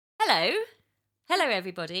Hello. Hello,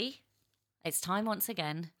 everybody. It's time once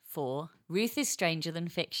again for Ruth is Stranger Than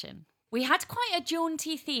Fiction. We had quite a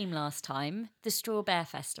jaunty theme last time, the Straw Bear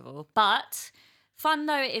Festival, but fun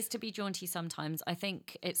though it is to be jaunty sometimes, I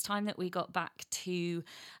think it's time that we got back to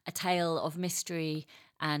a tale of mystery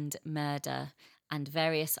and murder and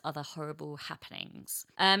various other horrible happenings.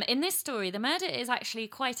 In this story, the murder is actually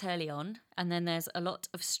quite early on, and then there's a lot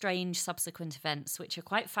of strange subsequent events which are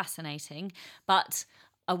quite fascinating, but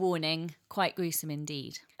a warning, quite gruesome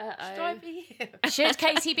indeed. Should I be here? Should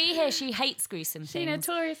Katie be here? She hates gruesome She things.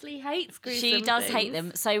 notoriously hates gruesome She does things. hate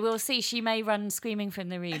them, so we'll see. She may run screaming from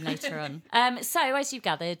the room later on. So, as you've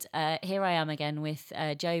gathered, here I am again with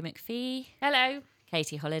Joe McPhee, Hello.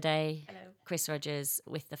 Katie Holiday, Hello. Chris Rogers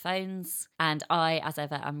with the phones, and I, as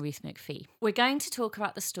ever, am Ruth McPhee. We're going to talk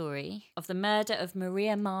about the story of the murder of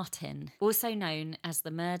Maria Martin, also known as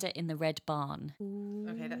the murder in the Red Barn.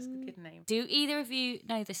 Okay, that's a good name. Do either of you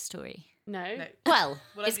know this story? No. Well,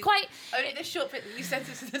 it's quite... Only the short bit that you sent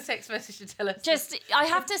us in the text message to tell us. I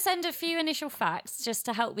have to send a few initial facts just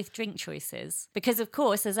to help with drink choices. Because, of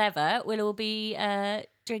course, as ever, we'll all be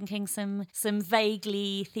drinking some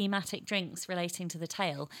vaguely thematic drinks relating to the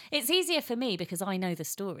tale. It's easier for me because I know the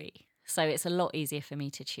story. So it's a lot easier for me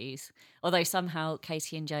to choose. Although somehow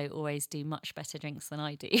Katie and Joe always do much better drinks than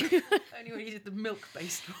I do. Only when you did the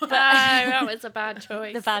milk-based one. No, that was a bad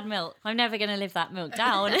choice. The bad milk. I'm never going to live that milk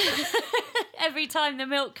down. Every time the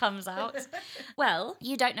milk comes out. Well,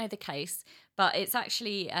 you don't know the case, but it's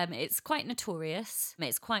actually, it's quite notorious.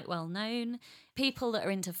 It's quite well known. People that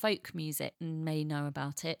are into folk music may know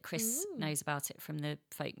about it. Chris knows about it from the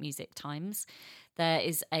Folk Music Times. There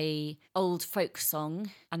is a old folk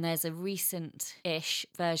song, and there's a recent-ish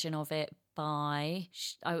version of it by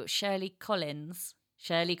Shirley Collins.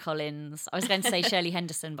 Shirley Collins. I was going to say Shirley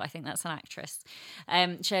Henderson, but I think that's an actress.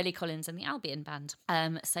 Shirley Collins and the Albion Band.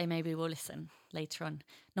 So maybe we'll listen later on.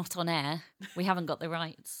 Not on air. We haven't got the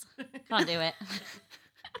rights. Can't do it.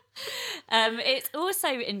 It's also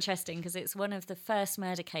interesting because it's one of the first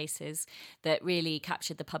murder cases that really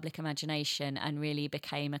captured the public imagination and really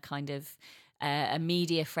became a kind of a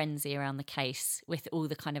media frenzy around the case with all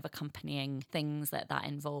the kind of accompanying things that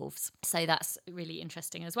involves. So that's really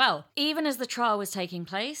interesting as well. Even as the trial was taking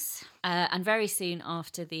place, and very soon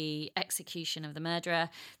after the execution of the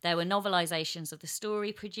murderer, there were novelizations of the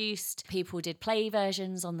story produced. People did play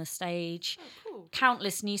versions on the stage. Oh, cool.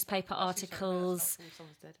 Countless newspaper articles,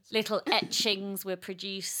 little etchings were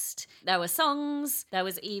produced. There were songs. There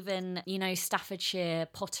was even, Staffordshire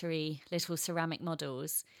pottery, little ceramic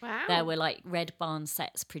models. Wow. There were Red Barn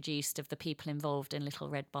sets produced of the people involved in Little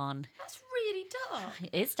Red Barn. That's really dark.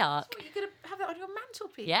 It is dark. So you're going to have that on your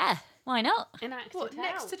mantelpiece? Yeah, why not? Enacted What,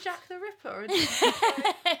 next out. to Jack the Ripper?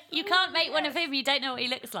 You can't make one of him, you don't know what he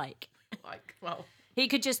looks like. Well, He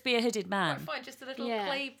could just be a hooded man. fine, just a little Yeah.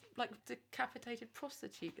 clay, decapitated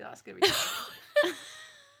prostitute. That's going to be...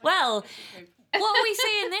 Well, what we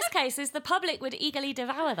see in this case is the public would eagerly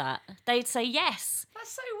devour that. They'd say, yes, That's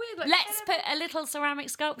so weird. let's put a little ceramic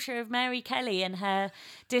sculpture of Mary Kelly and her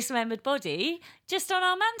dismembered body just on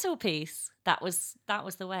our mantelpiece. That was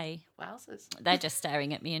the way. Wowzers. They're just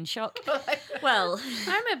staring at me in shock. Well,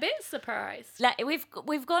 I'm a bit surprised.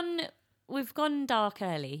 we've gone dark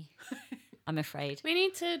early, I'm afraid. We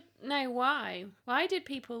need to know why. Why did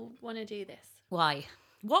people want to do this? Why?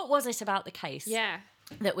 What was it about the case Yeah.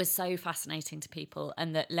 that was so fascinating to people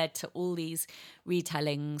and that led to all these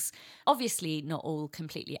retellings? Obviously, not all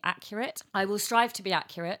completely accurate. I will strive to be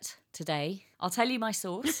accurate today. I'll tell you my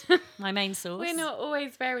source, my main source. We're not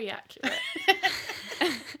always very accurate.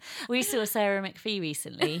 We saw Sarah McPhee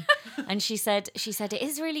recently, and she said it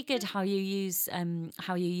is really good how you use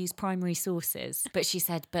primary sources. But she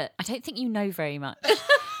said, but I don't think you know very much.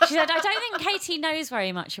 She said, I don't think Katie knows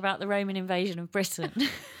very much about the Roman invasion of Britain.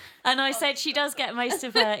 And I said she does get most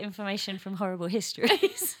of her information from horrible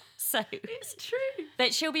histories. So It's true.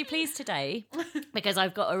 but she'll be pleased today because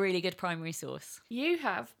I've got a really good primary source. You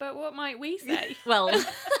have, but what might we say? Well,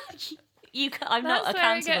 I'm not That's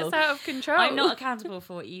where it accountable. gets out of control. I'm not accountable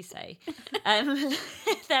for what you say.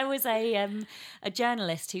 There was a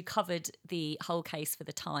journalist who covered the whole case for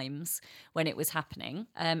the Times when it was happening.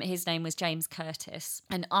 His name was James Curtis,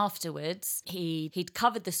 and afterwards he'd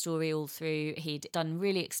covered the story all through. He'd done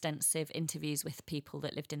really extensive interviews with people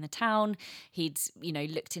that lived in the town. He'd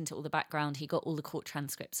looked into all the background. He got all the court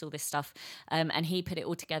transcripts, all this stuff, and he put it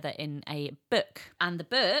all together in a book. And the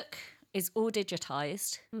book is all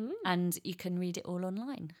digitised and you can read it all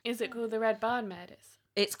online. Is it called the Red Barn Murders?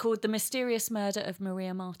 It's called The Mysterious Murder of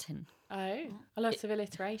Maria Martin. Oh, a lot of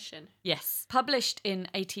alliteration. Yes. Published in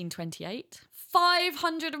 1828.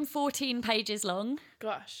 514 pages long.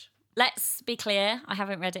 Gosh. Let's be clear, I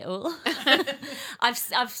haven't read it all.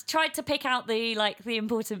 I've tried to pick out the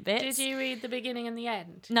important bits. Did you read the beginning and the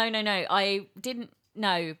end? No. I didn't.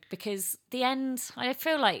 No, because the end, I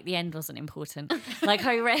feel like the end wasn't important. Like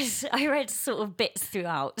I read sort of bits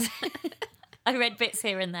throughout. I read bits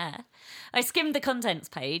here and there. I skimmed the contents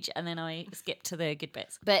page and then I skipped to the good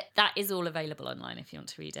bits. But that is all available online if you want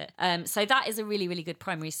to read it. So that is a really, really good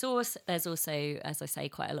primary source. There's also, as I say,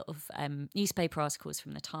 quite a lot of newspaper articles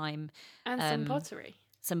from the time. And some pottery.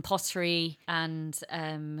 Some pottery and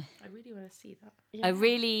I really want to see that. a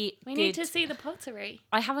really We good... need to see the pottery.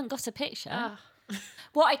 I haven't got a picture. Ah.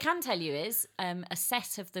 What I can tell you is a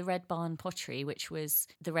set of the Red Barn pottery, which was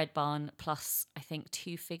the Red Barn plus, I think,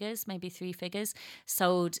 2 figures, maybe 3 figures,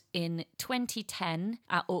 sold in 2010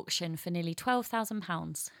 at auction for nearly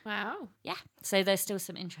 £12,000. Wow. Yeah, so there's still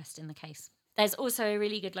some interest in the case. There's also a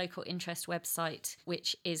really good local interest website,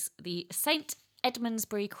 which is the St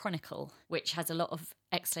Edmundsbury Chronicle, which has a lot of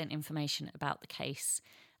excellent information about the case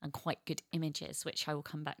and quite good images, which I will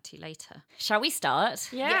come back to later. Shall we start?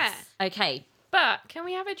 Yeah. Yes. Okay. But can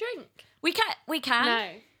we have a drink? We can. No.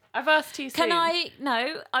 I've asked too soon. Can I?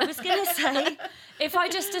 No, I was going to say, if I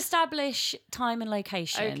just establish time and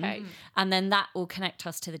location, Okay. and then that will connect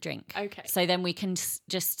us to the drink. Okay. So then we can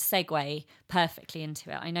just segue perfectly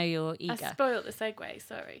into it. I know you're I eager. spoiled the segue,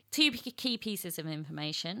 sorry. 2 key pieces of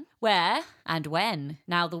information. Where and when.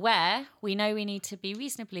 Now, the where, we know we need to be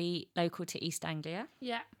reasonably local to East Anglia.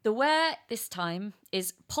 Yeah. The where this time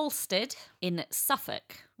is Polstead in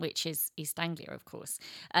Suffolk, which is East Anglia, of course.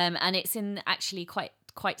 And it's in actually quite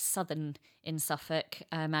southern in Suffolk,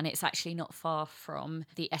 and it's actually not far from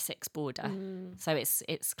the Essex border. So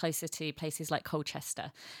it's closer to places like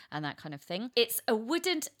Colchester and that kind of thing. It's a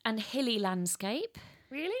wooded and hilly landscape.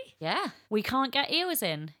 Really? Yeah, we can't get eels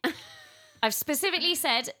in. I've specifically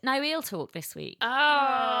said no eel talk this week.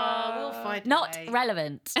 Oh, We'll find Not a way.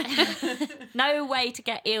 relevant. No way to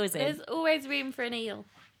get eels in. There's always room for an eel.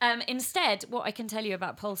 Instead, what I can tell you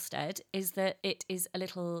about Polstead is that it is a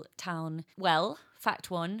little town. Well, fact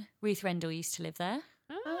 1, Ruth Rendell used to live there.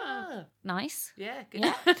 Ah, Nice. yeah, good.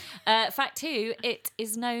 Yeah. Fact 2, it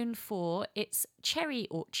is known for its cherry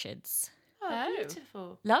orchards. Oh, Oh.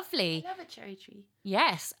 beautiful. Lovely. I love a cherry tree.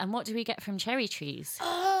 Yes. And what do we get from cherry trees?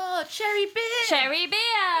 Oh, cherry beer. Cherry beer!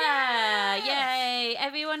 Yes. Yay!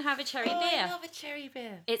 Everyone have a cherry Oh, beer. I love a cherry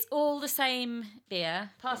beer. It's all the same beer.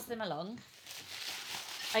 Pass them along.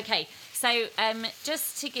 Okay, so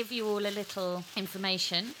just to give you all a little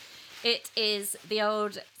information, it is the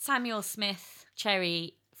old Samuel Smith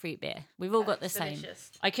cherry fruit beer. We've all got the same. Delicious.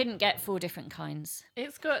 I couldn't get 4 different kinds.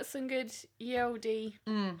 It's got some good yieldy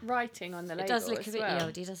writing on the label. It does look as a bit well.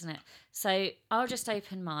 yieldy, doesn't it? So I'll just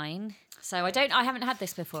open mine. So I haven't had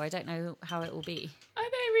this before. I don't know how it will be. Are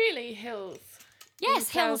they really hills? Yes,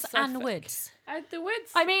 South hills and Suffolk? woods. The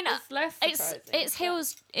woods. I mean, is less It's surprising,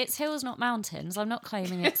 hills. It's hills, not mountains. I'm not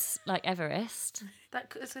claiming it's like Everest.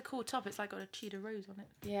 It's a cool top. It's like got a cheetah rose on it.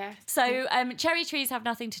 but- Yeah. So cherry trees have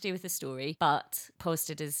nothing to do with the story, but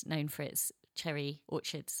Polstead is known for its cherry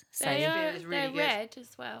orchards. So They beer are. is really They're good. red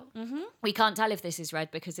as well. we can't tell if this is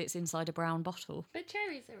red because it's inside a brown bottle. But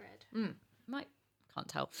cherries are red. Can't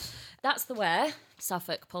tell. That's the where.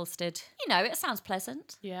 Suffolk, Polstead. You know, it sounds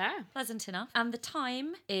pleasant. Yeah. Pleasant enough. And the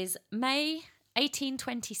time is May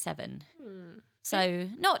 1827. So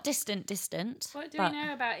not distant. What do but- we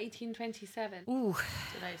know about 1827? Ooh.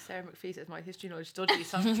 I don't know. Sarah McPhee says my history knowledge dodgy.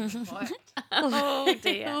 Something. Oh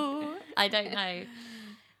dear. I don't know.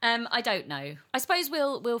 I don't know. I suppose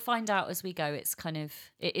we'll find out as we go. It's kind of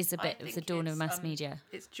it is a I bit of think the dawn of it's, mass media.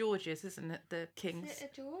 It's George's, isn't it? The kings. Is it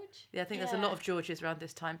a George? Yeah, I think there's a lot of Georges around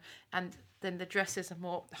this time, and then the dresses are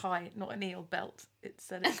more high, not an eel belt. It's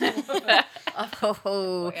more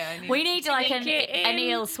Oh, yeah, I knew. we need like an Sneak it in.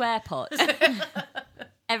 eel swear pot.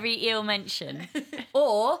 Every eel mention,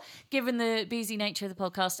 or given the boozy nature of the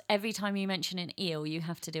podcast, every time you mention an eel, you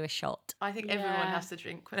have to do a shot. I think everyone Yeah. has to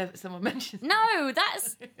drink whenever someone mentions. No,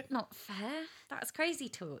 that's not fair. That's crazy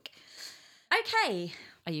talk. Okay,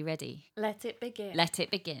 are you ready? Let it begin. Let it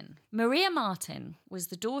begin. Maria Martin was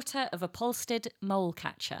the daughter of a Polstead mole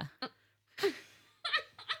catcher.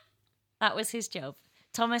 That was his job.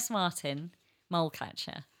 Thomas Martin, mole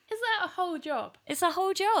catcher. Is that a whole job? It's a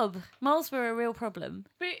whole job. Moles were a real problem.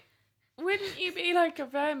 But wouldn't you be like a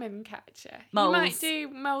vermin catcher? Moles. You might do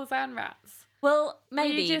moles and rats. Well, you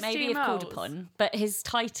maybe just if do called moles? upon, but his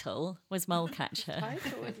title was mole catcher.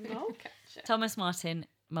 Title was mole catcher. Thomas Martin,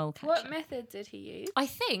 mole catcher. What method did he use? I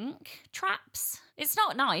think traps. It's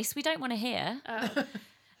not nice. We don't want to hear. Oh.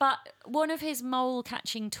 But one of his mole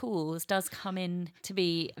catching tools does come in to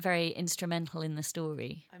be very instrumental in the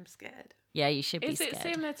story. I'm scared. Yeah, you should be Is scared. it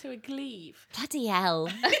similar to a glaive? Bloody hell.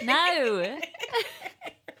 No.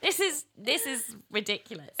 This is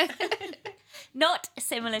ridiculous. Not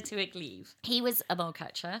similar to a glaive. He was a mole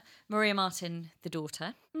catcher. Maria Martin, the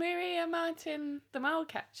daughter. Maria Martin, the mole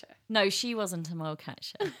catcher. No, she wasn't a mole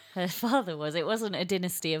catcher. Her father was. It wasn't a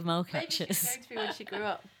dynasty of mole Maybe she's catchers. going to be when she grew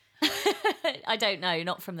up. I don't know,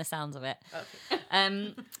 not from the sounds of it.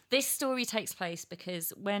 Okay. This story takes place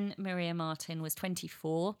because when Maria Martin was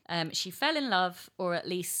 24, she fell in love, or at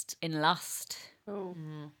least in lust, Oh.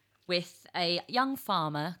 with a young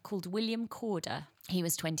farmer called William Corder. He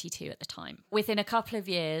was 22 at the time. Within a couple of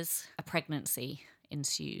years, a pregnancy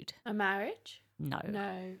ensued. A marriage? No,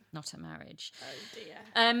 No. not a marriage. Oh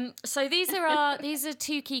dear. So these are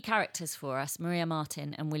two key characters for us, Maria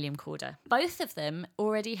Martin and William Corder. Both of them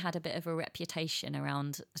already had a bit of a reputation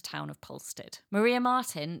around the town of Polstead. Maria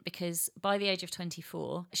Martin, because by the age of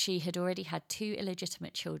 24, she had already had 2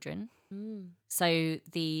 illegitimate children. So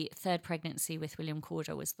the third pregnancy with William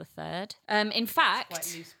Corder was the third. In fact,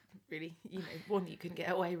 Quite loose, really. One you can get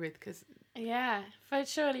away with because, Yeah,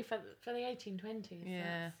 surely for the 1820s.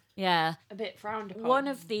 yeah. yeah, A bit frowned upon. one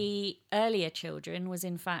of the earlier children was,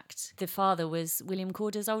 in fact, the father was William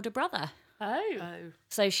Corder's older brother. Oh.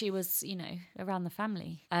 So she was, around the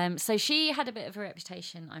family. So she had a bit of a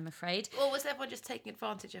reputation, I'm afraid. Or was everyone just taking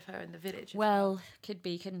advantage of her in the village? Well, could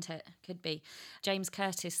be, couldn't it? Could be. James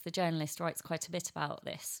Curtis, the journalist, writes quite a bit about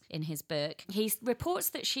this in his book. He reports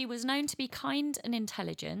that she was known to be kind and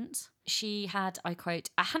intelligent. She had, I quote,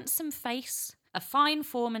 a handsome face, a fine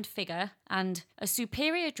form and figure, and a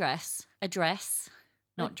superior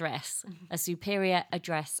a superior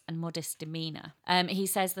address and modest demeanour. He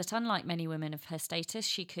says that unlike many women of her status,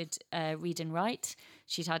 she could read and write.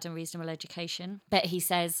 She'd had a reasonable education. But he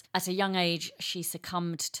says at a young age, she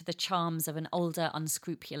succumbed to the charms of an older,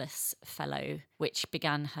 unscrupulous fellow, which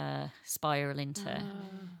began her spiral into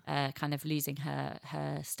kind of losing her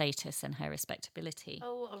status and her respectability.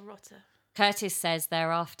 Oh, what a rotter. Curtis says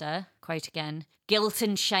thereafter, quote again, guilt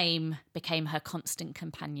and shame became her constant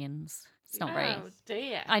companions. It's not very... Oh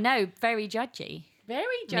dear. I know, very judgy. Very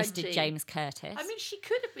judgy. Mr. James Curtis. I mean, she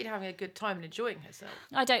could have been having a good time and enjoying herself.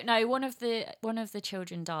 I don't know. One of the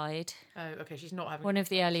children died. Oh, okay, she's not having One a of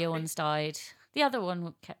good the time, earlier sorry. ones died. The other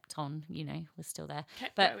one kept on, was still there.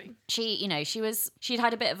 Kept but going. she'd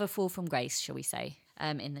had a bit of a fall from grace, shall we say,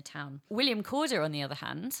 in the town. William Corder, on the other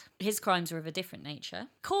hand, his crimes were of a different nature.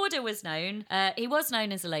 Corder was known, he was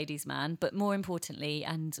known as a ladies' man, but more importantly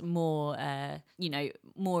and more,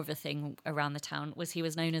 more of a thing around the town was he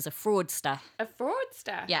was known as a fraudster. A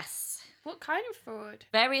fraudster? Yes. What kind of fraud?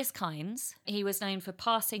 Various kinds. He was known for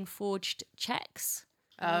passing forged checks.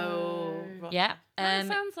 Oh, rotter. Yeah. That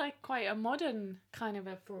sounds like quite a modern kind of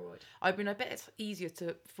a fraud. I mean, I bet it's easier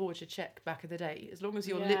to forge a cheque back in the day. As long as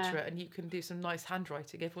you're Yeah. literate and you can do some nice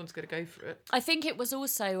handwriting, everyone's going to go for it. I think it was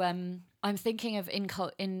also. I'm thinking of in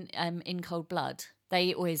Cold Blood.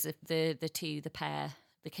 They always the pair,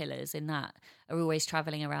 the killers in that are always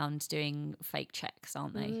travelling around doing fake checks,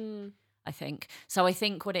 aren't they? I think so. I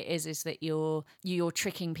think what it is that you're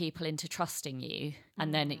tricking people into trusting you,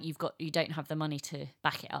 and then you don't have the money to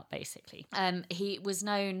back it up. Basically, he was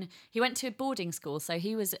known. He went to a boarding school, so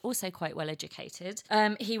he was also quite well educated.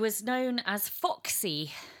 He was known as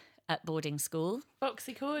Foxy at boarding school.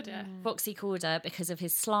 Foxy Corder. Foxy Corder because of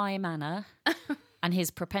his sly manner and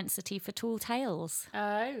his propensity for tall tales.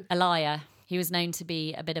 Oh. A liar. He was known to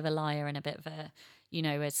be a bit of a liar and a bit of a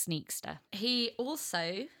sneakster. He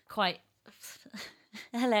also quite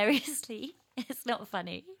hilariously, it's not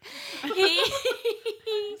funny, he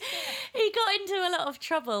got into a lot of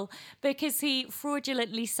trouble because he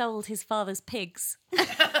fraudulently sold his father's pigs.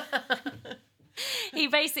 He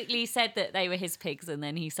basically said that they were his pigs and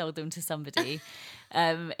then he sold them to somebody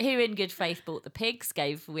who in good faith bought the pigs,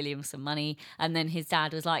 gave William some money, and then his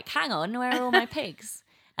dad was like, hang on, where are all my pigs?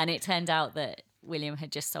 And it turned out that William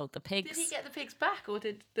had just sold the pigs. Did he get the pigs back, or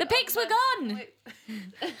did The pigs were gone!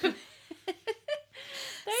 Wait.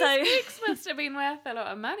 Those pigs must have been worth a lot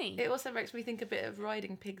of money. It also makes me think a bit of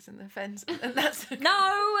riding pigs in the fence, and that's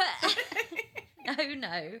No!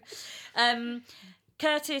 No.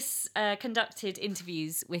 Curtis conducted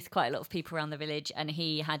interviews with quite a lot of people around the village, and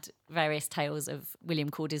he had various tales of William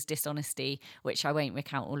Corder's dishonesty, which I won't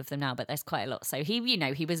recount all of them now, but there's quite a lot. So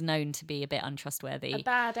he was known to be a bit untrustworthy. A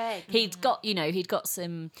bad egg. He'd got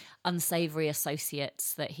some unsavoury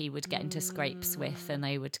associates that he would get into scrapes with, and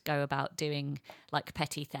they would go about doing like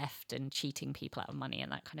petty theft and cheating people out of money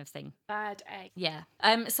and that kind of thing. Bad egg. Yeah.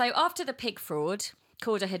 So after the pig fraud,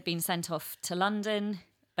 Corder had been sent off to London,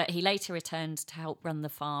 but he later returned to help run the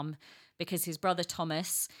farm because his brother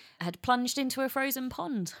Thomas had plunged into a frozen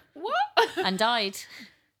pond What? and died.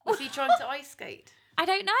 Was he trying to ice skate? I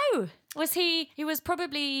don't know. Was he? He was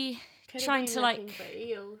probably Could have trying been to looking like for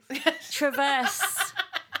eels. traverse.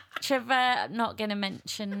 Not going to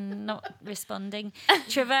mention, not responding.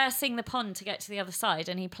 Traversing the pond to get to the other side,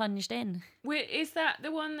 and he plunged in. Is that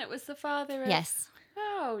the one that was the father of... Yes.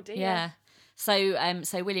 Oh, dear. Yeah.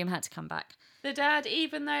 So William had to come back. The dad,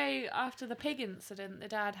 even though after the pig incident, the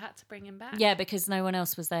dad had to bring him back. Yeah, because no one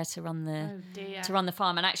else was there to run the Oh, dear.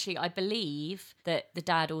 farm. And actually, I believe that the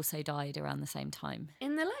dad also died around the same time.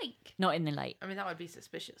 In the lake. Not in the lake. I mean, that would be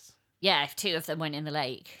suspicious. Yeah, if two of them went in the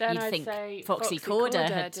lake, Then you'd I'd think say Foxy Foxy Corder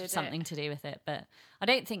Corder had did something it. to do with it, but I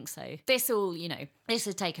don't think so. This all, this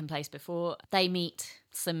had taken place before they meet,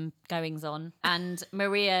 some goings on, and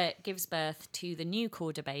Maria gives birth to the new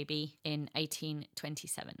Corder baby in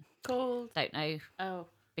 1827. Called... Don't know, Oh.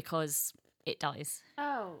 because it dies.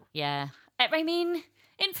 Oh. Yeah. I mean,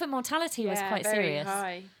 infant mortality was Yeah, quite very serious.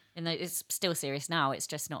 high. And it's still serious now, it's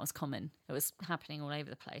just not as common. It was happening all over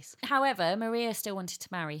the place. However, Maria still wanted to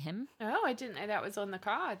marry him. Oh, I didn't know that was on the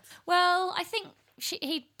cards. Well, I think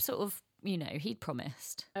he'd sort of, he'd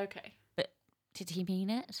promised. Okay. But did he mean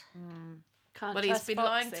it? Can't Well, he's trust been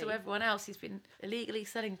lying Foxy. to everyone else. He's been illegally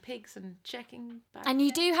selling pigs and checking back. And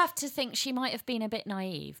you do have to think she might have been a bit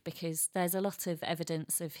naive, because there's a lot of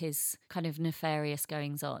evidence of his kind of nefarious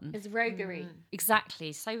goings on. His roguery.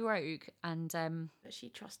 Exactly, so rogue. And But she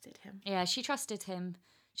trusted him. yeah, she trusted him.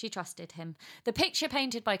 She trusted him. The picture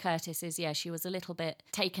painted by Curtis is, she was a little bit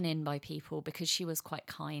taken in by people because she was quite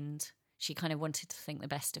kind. She kind of wanted to think the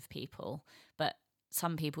best of people, but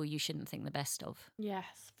some people you shouldn't think the best of. Yes,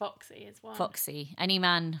 Foxy is one. Foxy. Any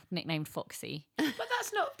man nicknamed Foxy. But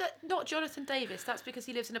that's not Jonathan Davis. That's because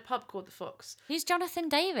he lives in a pub called the Fox. Who's Jonathan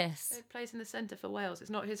Davis? He plays in the centre for Wales. It's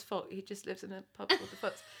not his fault. He just lives in a pub called the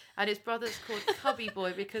Fox. And his brother's called Cubby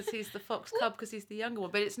Boy because he's the Fox Cub because he's the younger one.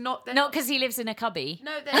 But it's not... Not because he lives in a cubby.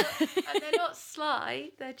 No, they're not, and they're not sly.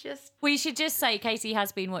 They're just... We should just say Katie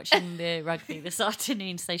has been watching the rugby this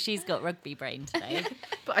afternoon, so she's got rugby brain today.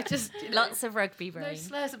 But I just... Lots of rugby No brain.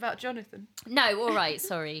 slurs about Jonathan. No, all right,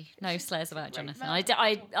 sorry. No slurs about Jonathan.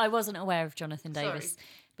 I wasn't aware of Jonathan Davis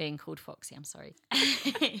being called Foxy, I'm sorry.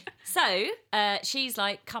 So she's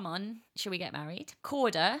like, come on, shall we get married?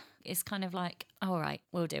 Corder is kind of like, all right,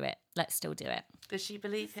 we'll do it. Let's still do it. Does she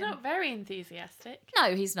believe He's him? not very enthusiastic.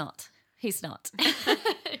 No, he's not. He's not.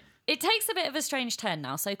 It takes a bit of a strange turn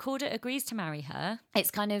now. So Corder agrees to marry her.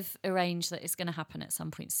 It's kind of arranged that it's going to happen at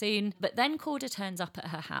some point soon. But then Corder turns up at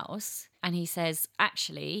her house and he says,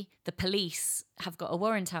 actually, the police have got a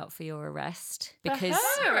warrant out for your arrest because...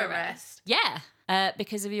 her arrest? Yeah,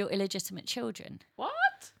 because of your illegitimate children. What?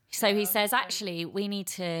 So he says, actually, we need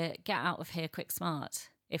to get out of here quick smart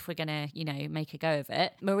if we're going to, make a go of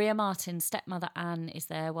it. Maria Martin's stepmother, Anne, is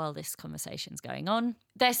there while this conversation's going on.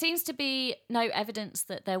 There seems to be no evidence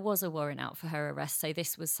that there was a warrant out for her arrest, so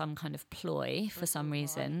this was some kind of ploy for some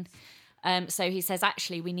reason. So he says,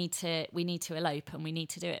 actually, we need to elope and we need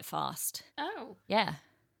to do it fast. Oh. Yeah.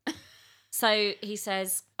 So he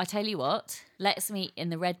says, I tell you what, let's meet in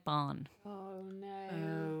the Red Barn. Oh, no.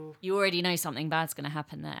 Oh. You already know something bad's going to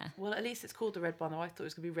happen there. Well, at least it's called the Red Barn, though. I thought it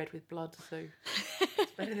was going to be red with blood, so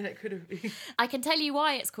it's better than it could have been. I can tell you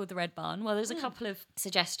why it's called the Red Barn. Well, there's a couple of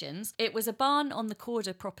suggestions. It was a barn on the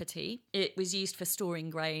Corder property. It was used for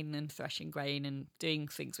storing grain and threshing grain and doing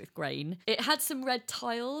things with grain. It had some red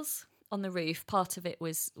tiles on the roof. Part of it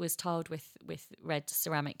was tiled with red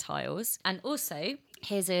ceramic tiles. And also,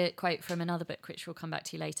 here's a quote from another book, which we'll come back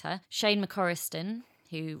to later. Shane McCorriston,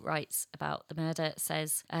 who writes about the murder,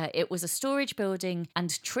 says, it was a storage building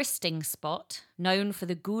and trysting spot known for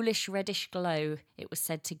the ghoulish reddish glow it was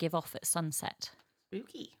said to give off at sunset.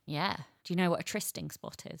 Spooky. Yeah. Do you know what a trysting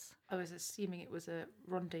spot is? I was assuming it was a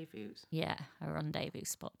rendezvous. Yeah, a rendezvous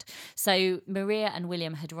spot. So Maria and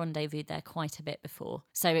William had rendezvoused there quite a bit before.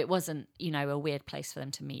 So it wasn't, a weird place for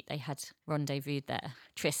them to meet. They had rendezvoused there.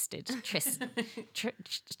 Trysted.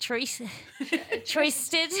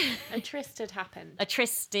 Trysted. A tryst had happened. A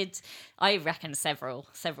trysted, I reckon several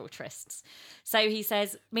trysts. So he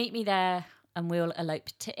says, meet me there and we'll elope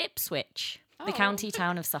to Ipswich, the Oh. county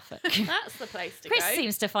town of Suffolk. That's the place to Chris go.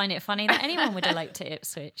 seems to find it funny that anyone would elope to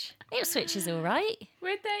Ipswich. Ipswich is all right.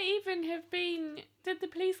 Would there even have been... Did the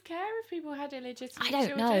police care if people had illegitimate I don't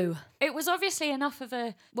children? know. It was obviously enough of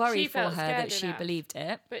a worry She for felt her scared that she enough. believed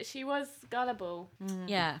it. But she was gullible.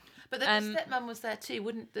 Yeah. But then the stepmom was there too.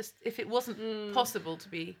 Wouldn't this, if it wasn't possible to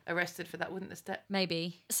be arrested for that, wouldn't the step...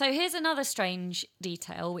 Maybe. So here's another strange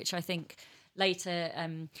detail, which I think later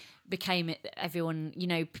became everyone, you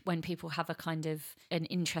know, when people have a kind of an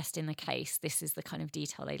interest in the case, this is the kind of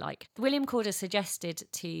detail they like. William Corder suggested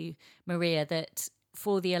to Maria that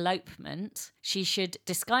for the elopement, she should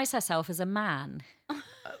disguise herself as a man.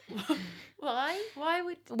 Why?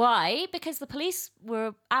 Why? Because the police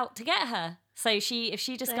were out to get her. So if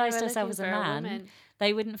she disguised herself as a man,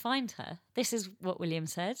 they wouldn't find her. This is what William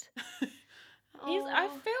said. I feel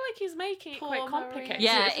like he's making it quite complicated.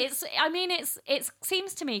 Yeah, it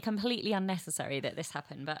seems to me completely unnecessary that this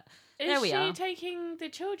happened, but there we are. Is she taking the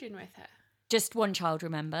children with her? Just one child,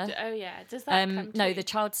 remember? Oh yeah. Does that come no, too? the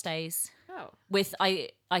child stays. Oh. With I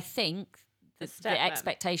think the stepmom.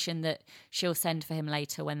 expectation that she'll send for him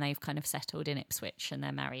later when they've kind of settled in Ipswich and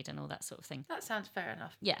they're married and all that sort of thing. That sounds fair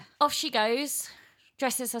enough. Yeah. Off she goes,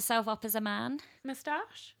 dresses herself up as a man.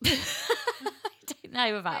 Moustache? I don't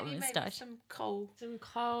know about a Maybe moustache. some coal. Some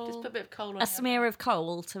coal. Just put a bit of coal on A smear of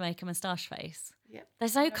coal to make a moustache face. Yep.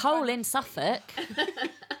 There's no coal in Suffolk.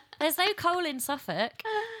 There's no coal in Suffolk.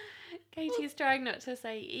 Katie's trying not to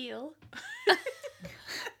say eel.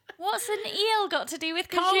 What's an eel got to do with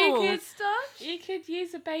coal? You could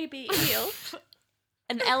use a baby eel.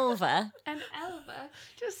 An elver. An elver.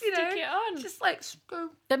 Just Stick it on. Just like go.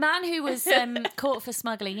 The man who was caught for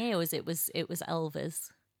smuggling eels, it was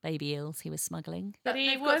elvers, baby eels he was smuggling. But he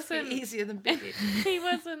They've got to wasn't. be easier than big. He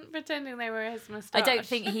wasn't pretending they were his moustache. I don't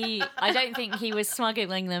think he was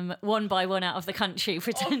smuggling them one by one out of the country,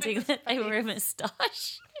 pretending that they were a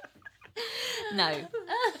moustache. No.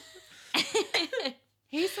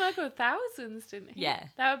 He smuggled thousands, didn't he? Yeah.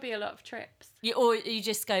 That would be a lot of trips. Or you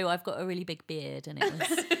just go, I've got a really big beard, and it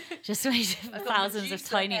was just made of thousands of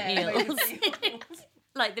tiny eels.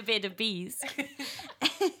 Like the beard of bees.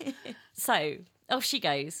 So, off she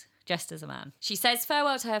goes, dressed as a man. She says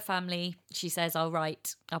farewell to her family. She says, I'll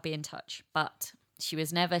be in touch. But she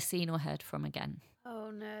was never seen or heard from again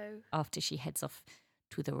Oh no. after she heads off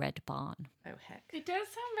to the Red Barn. Oh heck. It does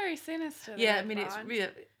sound very sinister. Yeah, that I mean it's barn. real.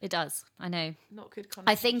 It does, I know. Not good.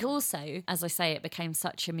 I think also, as I say, it became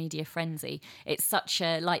such a media frenzy. It's such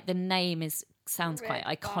a, like, the name sounds quite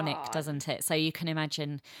Red iconic, Barn. doesn't it? So you can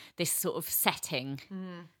imagine this sort of setting,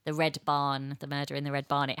 the Red Barn, the murder in the Red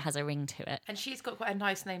Barn. It has a ring to it. And she's got quite a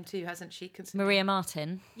nice name too, hasn't she? Considering... Maria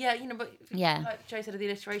Martin. Yeah, you know, but Yeah. like Joe said of the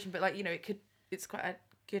illustration, but like you know, it's quite a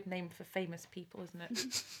good name for famous people, isn't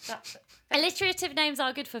it? That's Alliterative names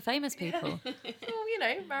are good for famous people. well, you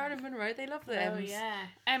know, Marilyn Monroe, they love them. Oh yeah.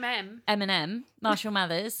 MM. Eminem, Marshall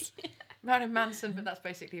Mathers. Marilyn Manson, but that's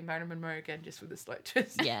basically Marilyn Monroe again, just with a slight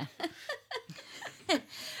twist. Yeah.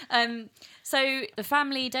 So the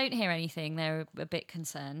family don't hear anything. They're a bit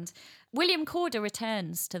concerned. William Corder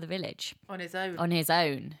returns to the village On his own. on his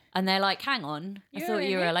own. And they're like, hang on, I You're thought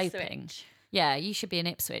you in were eloping. Ipswich. Yeah, you should be in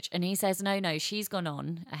Ipswich. And he says, no, she's gone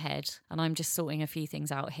on ahead and I'm just sorting a few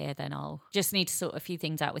things out here. Then I'll just need to sort a few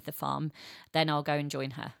things out with the farm. Then I'll go and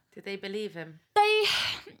join her. Did they believe him?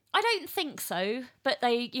 I don't think so, but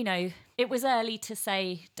they, you know, it was early to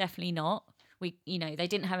say definitely not. They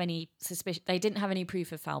didn't have any suspicion. They didn't have any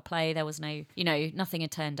proof of foul play. There was no, nothing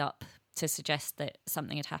had turned up to suggest that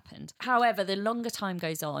something had happened. However, the longer time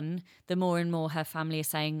goes on, the more and more her family are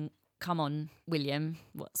saying, come on, William,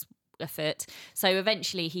 what's afoot? So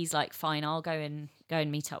eventually he's like, fine, I'll go and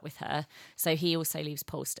meet up with her. So he also leaves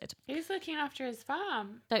Polstead. Who's looking after his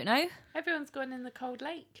farm? Don't know. Everyone's gone in the cold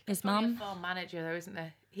lake. His Probably mum. a farm manager, though, isn't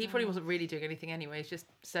there? He probably wasn't really doing anything anyway. He's just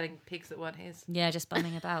selling pigs that weren't his. Yeah, just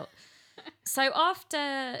bumming about. So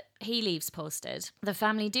after he leaves Polstead, the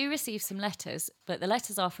family do receive some letters, but the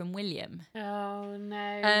letters are from William. Oh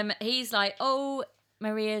no. He's like, oh,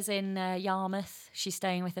 Maria's in Yarmouth. She's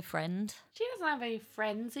staying with a friend. She doesn't have any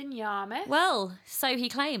friends in Yarmouth. Well, so he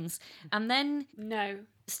claims. And then No.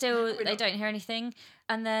 still they don't hear anything.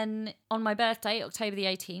 And then on my birthday, October the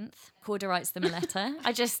 18th, Corder writes them a letter.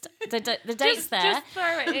 The date's there. Just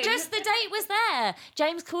throw it in. Just the date was there.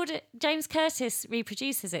 James Curtis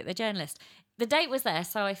reproduces it, the journalist. The date was there,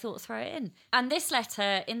 so I thought throw it in. And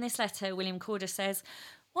in this letter, William Corder says,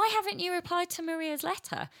 why haven't you replied to Maria's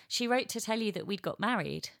letter? She wrote to tell you that we'd got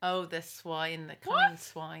married. Oh, the swine, the cunning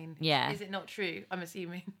swine. Yeah. Is it not true? I'm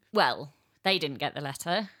assuming. Well, they didn't get the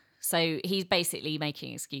letter. So he's basically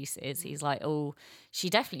making excuses. He's like, oh,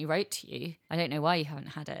 she definitely wrote to you. I don't know why you haven't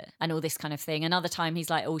had it. And all this kind of thing. Another time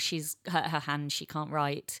he's like, oh, she's hurt her hand. She can't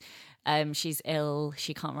write. She's ill.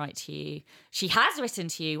 She can't write to you. She has written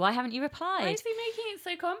to you. Why haven't you replied? Why is he making it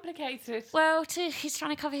so complicated? Well, he's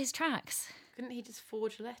trying to cover his tracks. Couldn't he just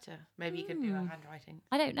forge a letter? Maybe he could do her handwriting.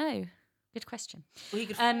 I don't know. Good question. Or he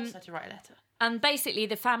could force her to write a letter. And basically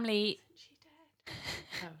the family... She dead.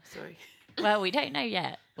 Oh, sorry. Well, we don't know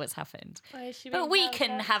yet what's happened. Why is she But being we held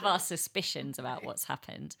can have our hostage? suspicions about what's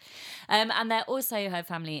happened. And they're also, her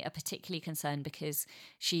family are particularly concerned because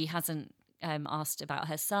she hasn't asked about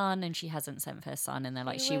her son and she hasn't sent for her son. And they're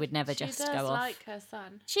like, she would never just She go does off. like her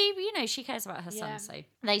son. She cares about her Yeah. son. So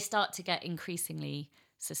they start to get increasingly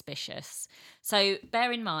suspicious. So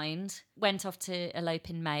bear in mind, went off to elope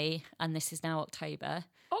in May and this is now October.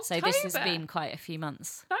 So this has October? been quite a few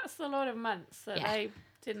months. That's a lot of months that Yeah. they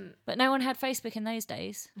didn't. But no one had Facebook in those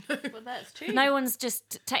days. Well, that's true. No one's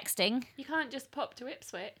just texting. You can't just pop to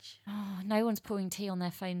Ipswich. Oh, no one's pouring tea on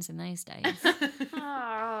their phones in those days.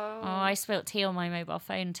 Oh, Oh, I spilt tea on my mobile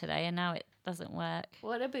phone today and now it doesn't work.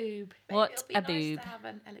 what a boob. What It'll be a nice boob. to have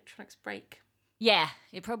an electronics break. Yeah,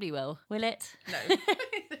 it probably will. Will it? No,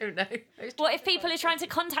 I don't know. What if people are trying to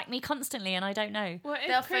contact me constantly and I don't know? What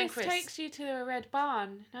They'll if phone Chris Chris. takes you to a red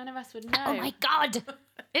barn? None of us would know. Oh my God.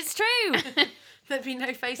 It's true. There'd be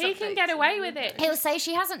no face. He can updates. get away with it. He'll say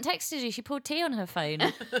she hasn't texted you. She poured tea on her phone.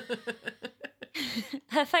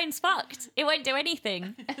 Her phone's fucked. It won't do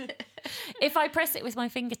anything. If I press it with my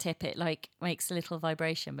fingertip, it like makes a little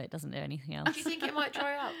vibration, but it doesn't do anything else. Do you think it might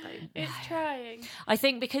dry out though? It's trying. I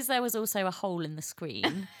think because there was also a hole in the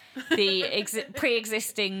screen, the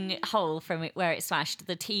pre-existing hole from it where it smashed,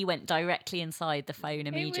 the tea went directly inside the phone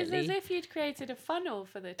immediately. It was as if you'd created a funnel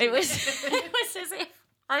for the It tea. was as if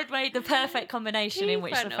I'd made the perfect combination in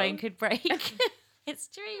which the Funnel. phone could break. It's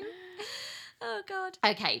true. Oh God.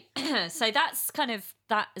 Okay, so that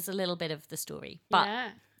is a little bit of the story, but yeah.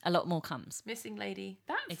 a lot more comes. Missing lady.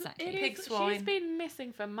 That's Exactly. it is- Pig She's swine. been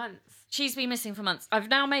missing for months. She's been missing for months. I've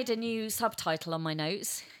now made a new subtitle on my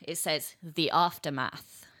notes. It says The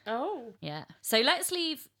Aftermath. Oh. Yeah. So let's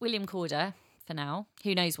leave William Corder for now.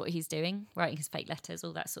 Who knows what he's doing, writing his fake letters,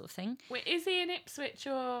 all that sort of thing. Wait, is he in Ipswich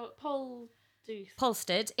or Poldeuce?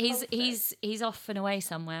 Polstead. He's Polstead. he's off and away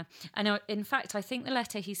somewhere. And in fact, I think the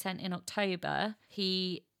letter he sent in October,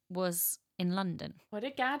 he was in London. What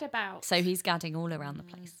a gadabout. So he's gadding all around the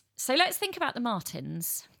place. So let's think about the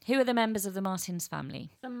Martins. Who are the members of the Martins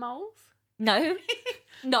family? The moles? No.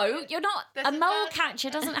 No, you're not. There's A a mole dad- catcher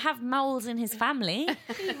doesn't have moles in his family.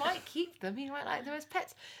 He might keep them. He might like them as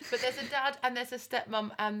pets. But there's a dad and there's a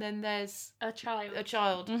stepmom and then there's A child. a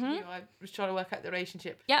child. Who I was trying to work out the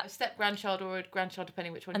relationship. Yep. A step grandchild or a grandchild,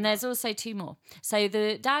 depending which one. And you there's also two more. So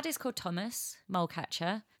the dad is called Thomas, mole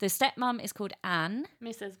catcher. The stepmom is called Anne,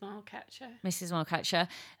 Mrs. Molecatcher. Mrs. Mole catcher.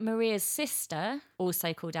 Maria's sister,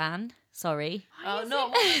 also called Anne. Sorry. Oh, not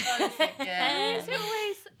what I was trying to think. Yeah. It's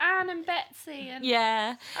always Anne and Betsy and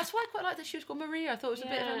Yeah. That's why I quite like that she was called Maria. I thought it was a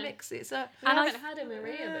bit of a Yeah. mix. It's a. we And I- haven't had a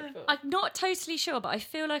Maria before. I'm not totally sure, but I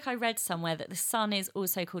feel like I read somewhere that the son is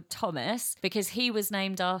also called Thomas because he was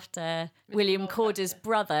named after William Corder's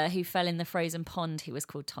brother who fell in the frozen pond. He was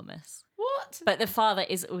called Thomas. What? But the father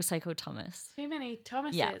is also called Thomas. Too many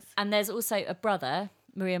Thomases. Yeah. And there's also a brother,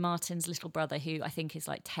 Maria Martin's little brother, who I think is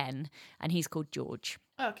like 10, and he's called George.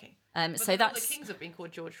 Okay. So But all that's. the kings have been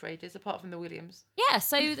called George for ages, apart from the Williams. Yeah,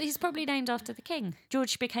 so he's probably named after the king.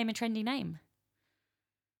 George became a trendy name.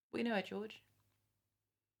 We know her, George.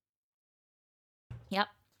 Yep.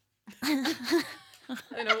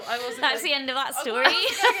 I know. I wasn't. That's like, the end of that I story.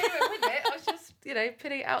 wasn't going anywhere with it. I was just,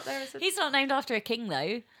 putting it out there as a. He's not named after a king,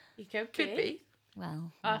 though. You could Could be.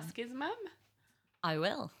 Well, Ask his mum. I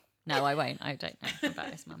will. No, I won't. I don't know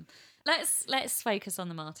about his mum. Let's focus on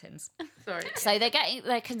the Martins. Sorry. So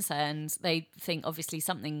they're concerned. They think obviously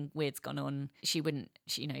something weird's gone on. She,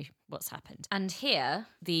 what's happened. And here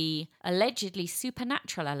the allegedly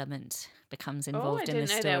supernatural element becomes Oh, I involved in the didn't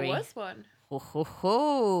know story. there was one. Ho, ho,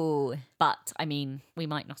 ho. But I mean, we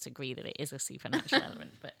might not agree that it is a supernatural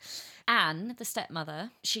element. But Anne, the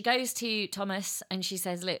stepmother, she goes to Thomas and she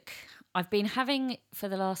says, "Look, I've been having for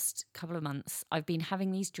the last couple of months. I've been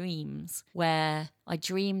having these dreams where I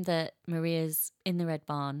dream that Maria's in the Red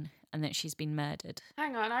Barn and that she's been murdered."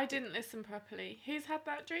 Hang on, I didn't listen properly. Who's had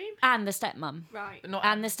that dream? And the stepmom. Right. But not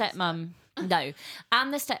And the stepmom, no.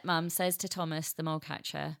 And the stepmom says to Thomas, the mole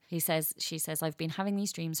catcher, she says, "I've been having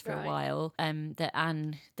these dreams for a Right. while. That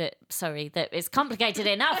it's complicated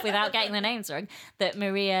enough without getting the names wrong. That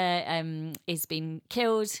Maria is being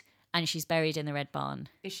killed and she's buried in the Red Barn.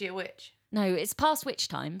 Is she a witch? No, it's past witch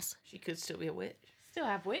times. She could still be a witch. Still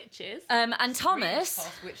have witches. And Really Thomas,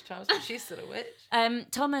 past witch times, but she's still a witch.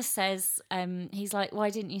 Thomas says, he's like, "Why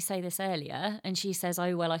didn't you say this earlier?" And she says,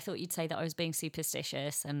 "Oh, well, I thought you'd say that I was being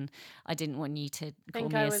superstitious and I didn't want you to call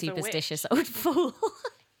Think me I a was a superstitious old fool."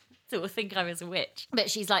 will think I was a witch. But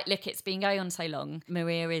she's like, look, it's been going on so long.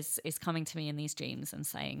 Maria is coming to me in these dreams and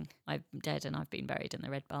saying I'm dead and I've been buried in the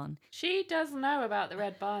Red Barn. She does know about the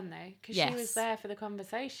Red Barn, though, because she Yes. was there for the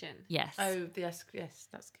conversation. Yes. Oh, yes,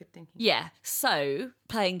 that's good thinking. Yeah. So,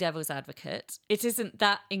 playing devil's advocate, it isn't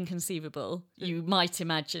that inconceivable. You might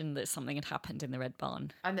imagine that something had happened in the Red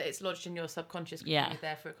Barn. And that it's lodged in your subconscious because Yeah. you're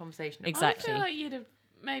there for a conversation. Exactly. I feel like you'd have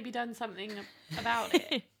maybe done something about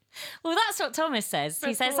it. Well, that's what Thomas says.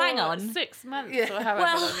 He says, hang before on. 6 months Yeah. or however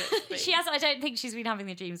Well, long it's been. she has. I don't think she's been having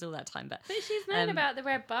the dreams all that time, but But she's known about the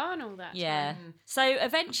Red Barn all that yeah. time. So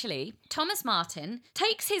eventually, Thomas Martin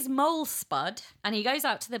takes his mole spud and he goes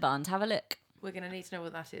out to the barn to have a look. We're going to need to know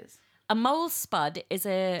what that is. A mole spud is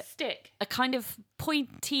a Stick. kind of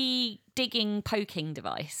pointy digging poking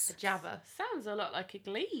device. A jabber. Sounds a lot like a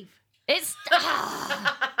glaive. It's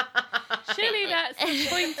Surely that's a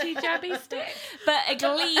pointy, jabby stick. but a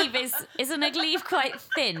glaive isn't a glaive quite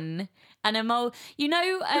thin and a mole. You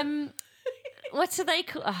know, what do they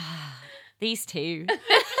call? These two,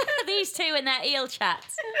 these two and their eel chat.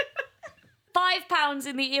 £5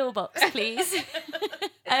 in the eel box, please.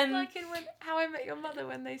 It's like in How I Met Your Mother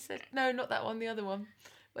when they said, no, not that one, the other one.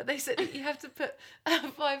 But they said that you have to put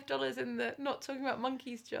 $5 in the not talking about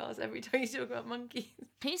monkeys jars every time you talk about monkeys.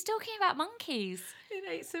 Who's talking about monkeys? In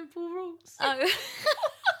 8 Simple Rules. Oh.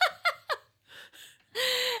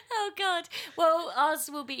 Oh God. Well, ours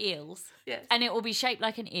will be eels. Yes. And it will be shaped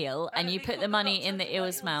like an eel, and you put the money in the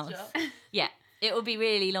eel's mouth. Yeah. It will be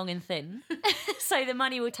really long and thin. So the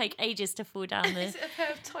money will take ages to fall down Is the it a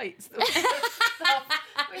pair of tights that we stuff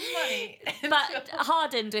with money? but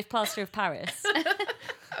hardened with plaster of Paris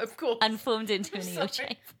Of course. and formed into an eel Sorry.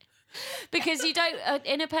 shape. Because you don't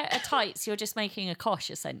in a pair of tights you're just making a kosh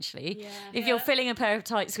essentially. Yeah. If you're filling a pair of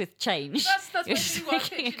tights with change, That's you're basically just what I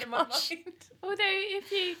making a pictured in my kosh. mind. Although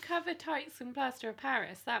if you cover tights in plaster of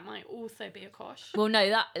Paris, that might also be a kosh. Well, no,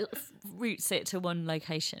 that roots it to one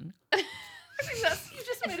location. I think you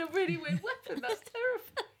just made a really weird weapon. That's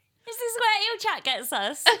terrifying. This is where eel chat gets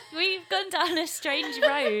us. We've gone down a strange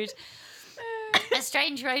road. A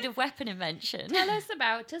strange road of weapon invention. Tell us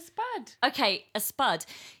about a spud. Okay, a spud.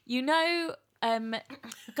 You know,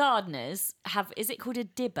 gardeners have, is it called a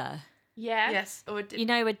dibber? Yeah. Yes. Or You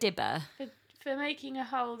know a dibber? For making a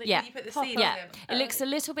hole that Yeah. you put the pop seed up. Yeah, in. it looks a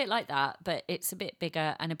little bit like that, but it's a bit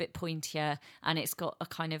bigger and a bit pointier, and it's got a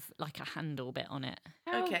kind of like a handle bit on it.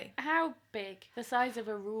 Okay. How big? The size of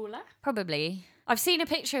a ruler? Probably. I've seen a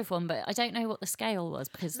picture of one, but I don't know what the scale was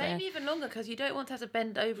because Maybe even longer because you don't want to have to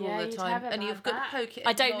bend over Yeah, all the you'd time, have it and you've like got that. to poke it.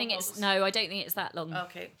 I in don't long think it's holes. no, I don't think it's that long.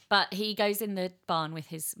 Okay. But he goes in the barn with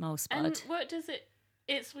his mole spud. And what does it...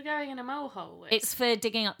 It's for going in a mole hole with. It's for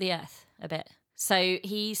digging up the earth a bit. So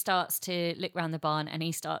he starts to look round the barn and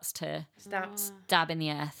he starts to Stabs. dab in the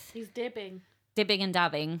earth. He's dibbing. Dibbing and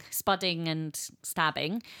dabbing, spudding and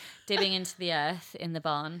stabbing, dibbing into the earth in the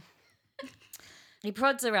barn. He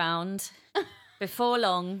prods around. Before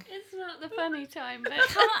long, It's not the funny time, but...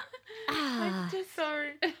 Ah, I'm just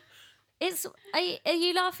sorry. it's. Are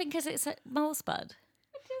you laughing because it's a mole spud?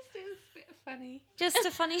 Just is a bit funny. Just a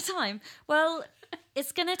funny time. Well,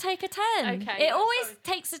 it's going to take a turn. Okay, It always sorry.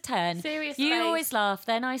 takes a turn. Serious You face. always laugh.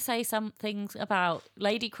 Then I say something about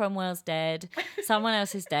Lady Cromwell's dead, someone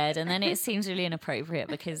else is dead, and then it seems really inappropriate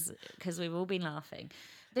because we've all been laughing.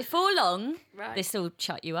 Before long, Right. this will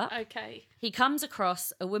shut you up. Okay. He comes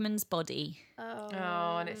across a woman's body.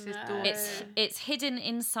 Oh, and it's his daughter. It's hidden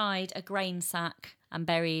inside a grain sack and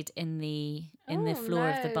buried in the Oh, floor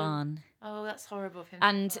of the no. barn. Oh, that's horrible of him. to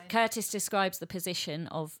And find. Curtis describes the position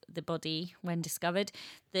of the body when discovered.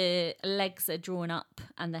 The legs are drawn up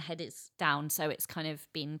and the head is down, so it's kind of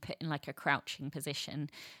been put in like a crouching position,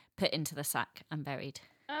 put into the sack and buried.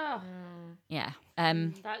 Oh, Yeah.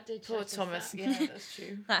 that did Poor shut us Thomas. up. Yeah, that's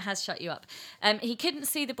true. That has shut you up. He couldn't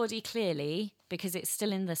see the body clearly because it's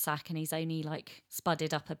still in the sack and he's only like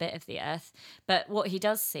spudded up a bit of the earth. But what he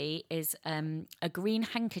does see is a green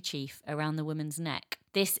handkerchief around the woman's neck.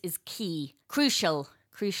 This is key, crucial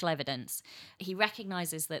evidence. He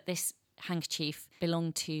recognises that this handkerchief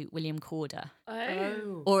belonged to William Corder,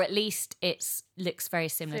 Oh, or at least it looks very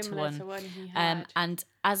similar to one. he had. And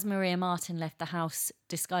as Maria Martin left the house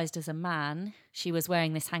disguised as a man, she was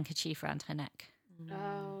wearing this handkerchief around her neck.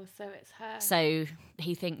 Oh, so it's her. So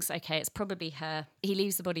he thinks, okay, it's probably her. He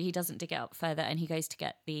leaves the body, he doesn't dig it up further, and he goes to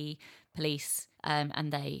get the police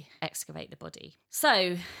and they excavate the body.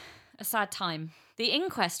 So, a sad time. The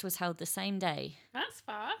inquest was held the same day. That's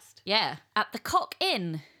fast. Yeah, at the Cock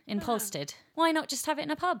Inn in Polstead. Why not just have it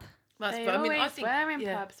in a pub? That's, They but, I always mean, I think were in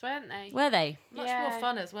yeah, pubs, weren't they? Were they? much Yeah. more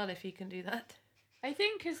fun as well if you can do that. I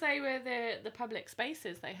think because they were the public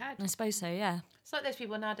spaces they had. I suppose so, yeah. It's like those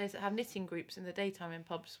people nowadays that have knitting groups in the daytime in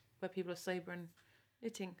pubs where people are sober and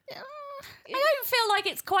knitting. I don't feel like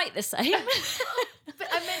it's quite the same. But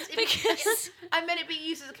I meant it be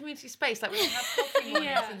used as a community space, like we have coffee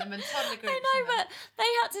mornings in them and toddler groups. I know, but they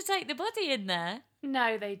had to take the body in there.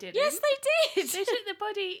 No, they didn't. Yes, they did. They took the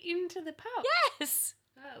body into the pub. Yes.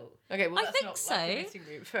 Oh. Okay, well, I that's think not so. like a knitting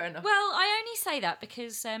group. Fair enough. Well, I only say that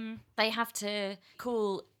because they have to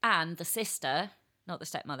call Anne, the sister, not the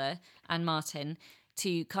stepmother, and Martin,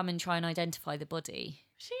 to come and try and identify the body.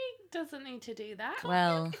 She doesn't need to do that.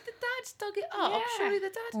 Well, If the dad's dug it up, Yeah. surely the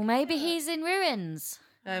dad. well, maybe he's in ruins.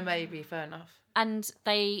 Maybe, fair enough. And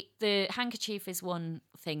the handkerchief is one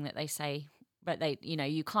thing that they say, but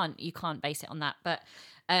you can't base it on that. But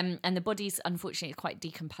and the body's unfortunately quite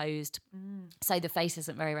decomposed, so the face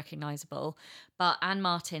isn't very recognisable. But Anne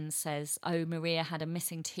Martin says, "Oh, Maria had a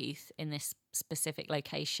missing tooth in this specific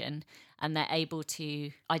location," and they're able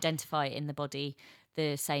to identify in the body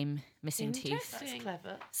the same missing tooth. That's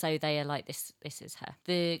clever. So they are like, this is her.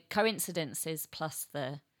 The coincidences plus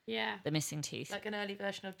the missing tooth. Like an early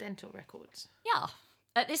version of dental records. Yeah.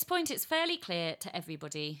 At this point, it's fairly clear to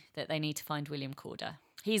everybody that they need to find William Corder.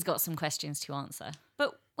 He's got some questions to answer.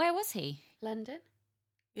 But where was he? London,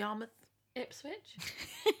 Yarmouth. Ipswich.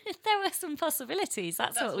 There were some possibilities.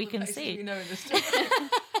 That's what all we the can places see. We know in the story.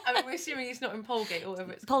 I mean, we're assuming he's not in Polegate or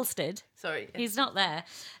whatever it's called. Polstead. Sorry. He's not there.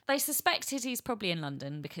 They suspected he's probably in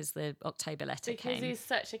London because the October letter Because came. he's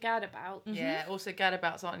such a gadabout. Yeah, also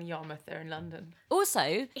gadabouts aren't in Yarmouth, they're in London.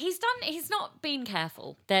 Also, he's not been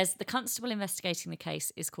careful. There's the constable investigating the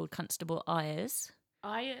case is called Constable Ayers.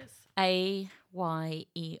 Ayers. Ayers.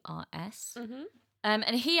 Mm-hmm.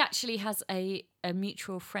 And he actually has a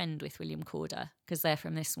mutual friend with William Corder because they're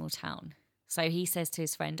from this small town. So he says to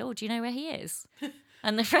his friend, "Oh, do you know where he is?"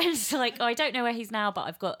 And the friend's like, "Oh, I don't know where he's now,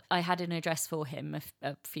 but I had an address for him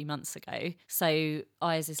a few months ago." So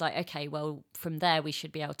Ayers is like, "Okay, well, from there we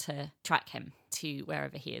should be able to track him to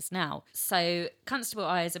wherever he is now." So Constable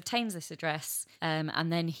Ayers obtains this address,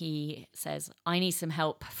 and then he says, "I need some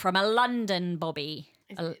help from a London bobby."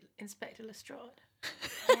 Is it Inspector Lestrade?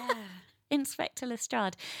 Inspector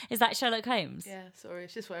Lestrade. Is that Sherlock Holmes? Yeah, sorry,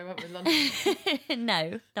 it's just where I went with London.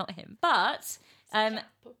 No, not him. But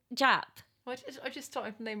Jap. I just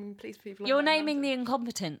started naming police people. You're naming the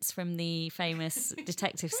incompetents from the famous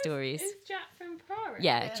detective stories. Is Jack from Priory?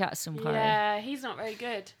 Yeah, Jap's from Priory. Yeah, he's not very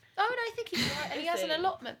good. Oh, no, I think he's all right. And he has an Is he?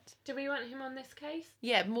 allotment. Do we want him on this case?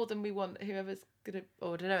 Yeah, more than we want whoever's going to...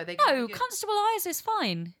 Oh, I don't know. Are they No, gonna be good? Constable Ayers is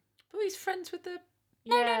fine. Oh, he's friends with the...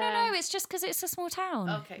 No. It's just because it's a small town.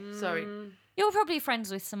 Okay, sorry. You're probably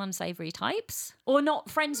friends with some unsavoury types, or not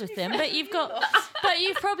friends with them, but you've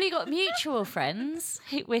probably got mutual friends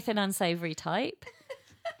with an unsavoury type.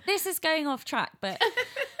 This is going off track, but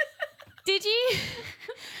did you?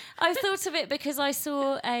 I thought of it because I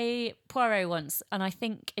saw a Poirot once, and I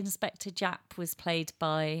think Inspector Japp was played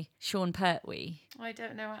by Sean Pertwee. I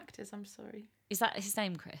don't know actors, I'm sorry. Is that his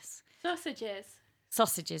name, Chris?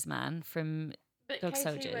 Sausages Man from But Dog Katie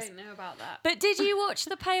Soldiers. won't know about that. But did you watch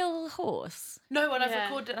The Pale Horse? No, and I've Yeah.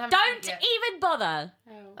 recorded it. and haven't Don't seen it yet. even bother.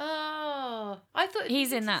 Oh. Oh, I thought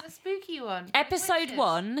He's in this that. is a spooky one. Episode Witches.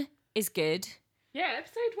 1 is good. Yeah,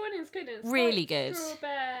 episode 1 is good. It's Really like good. Straw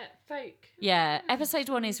Bear Folk. Yeah, episode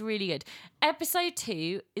 1 is really good. Episode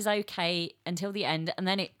 2 is okay until the end, and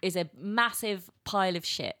then it is a massive pile of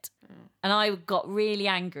shit. And I got really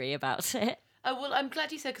angry about it. Oh, well, I'm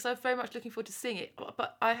glad you said, because I'm very much looking forward to seeing it.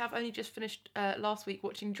 But I have only just finished last week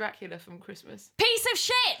watching Dracula from Christmas. Piece of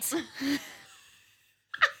shit!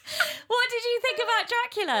 What did you think about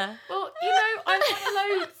Dracula? Well, you know, I have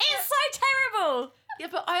a low... It's so terrible! Yeah,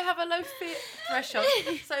 but I have a low fear threshold,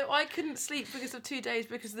 so I couldn't sleep because of 2 days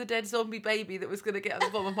because of the dead zombie baby that was going to get at the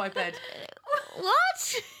bottom of my bed.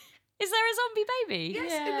 What? Is there a zombie baby?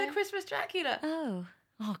 Yes, in the Christmas Dracula.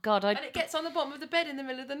 Oh God! And it gets on the bottom of the bed in the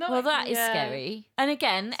middle of the night. Well, that is Yeah. scary. And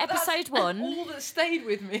again, That's episode 1. all that stayed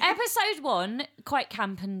with me. Episode 1, quite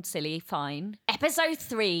camp and silly, fine. Episode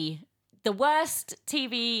 3, the worst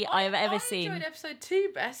TV I have ever I seen. enjoyed episode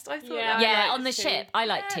 2 best. I thought Yeah. that Yeah, liked on the 2. ship. I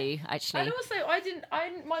like Yeah. 2, actually. And also, I didn't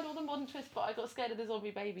mind all the modern twists, but I got scared of the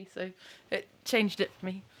zombie baby, so it changed it for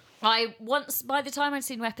me. By the time I'd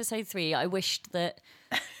seen episode 3, I wished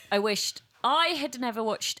I had never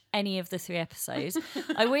watched any of the 3 episodes.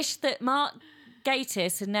 I wished that Mark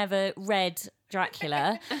Gatiss had never read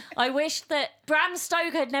Dracula. I wished that Bram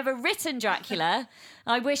Stoker had never written Dracula.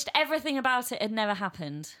 I wished everything about it had never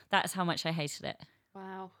happened. That's how much I hated it.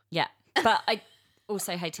 Wow. Yeah. But I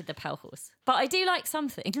also hated the Pale Horse. But I do like some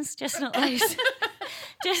things, just not those.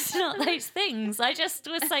 Just not those things. I just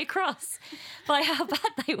was so cross. by how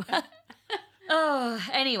bad they were. Oh,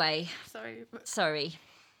 anyway, Sorry.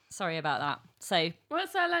 sorry about that. So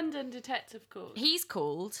What's our London detective called? he's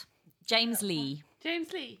called James Lee.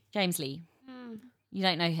 James Lee. James Lee. You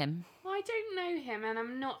don't know him? Well, I don't know him, and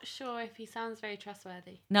I'm not sure if he sounds very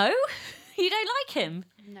trustworthy. No, you don't like him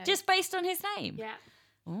No. just based on his name. Yeah.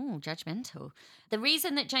 Oh, judgmental. The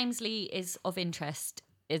reason that James Lee is of interest,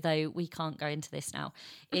 though we can't go into this now,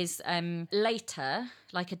 is later,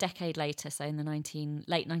 like a decade later, so in the late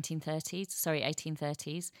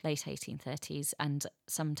 1830s, late 1830s, and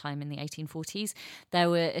sometime in the 1840s, there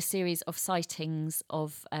were a series of sightings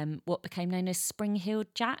of what became known as Spring-Heeled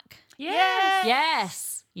Jack. Yes.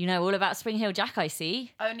 Yes, you know all about Spring-Heeled Jack, I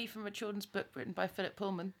see. Only from a children's book written by Philip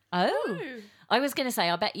Pullman. Oh, I was going to say,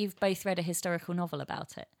 I bet you've both read a historical novel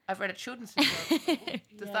about it. I've read a children's novel.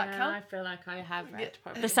 Does that count? I feel like I have read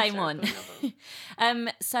probably The same one. historical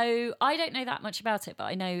novel. So I don't know that much about it, but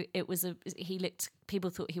I know it was people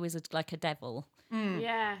thought he was like a devil,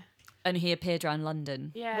 Yeah. and he appeared around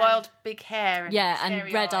London. Yeah. Wild big hair. And Yeah, and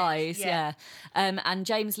scary red eyes, Yeah. And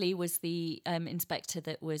James Lee was the inspector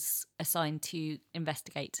that was assigned to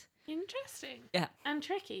investigate. Interesting. Yeah. And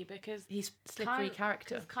tricky because He's slippery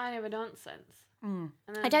character. It's kind of a nonsense. And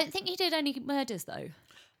then, I don't think he did any murders, though.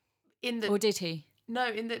 In Or the did he? no,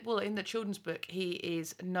 in the children's book, he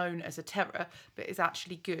is known as a terror, but is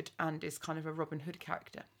actually good and is kind of a Robin Hood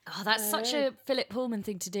character. Oh, that's such a Philip Pullman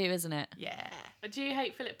thing to do, isn't it? Yeah. Do you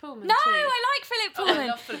hate Philip Pullman? No, too? I like Philip Oh, I Pullman.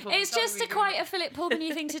 love Philip Pullman. It's Sorry, just we quite don't- a Philip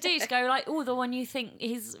Pullman-y thing to do, to go like, oh, the one you think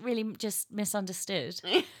he's really just misunderstood.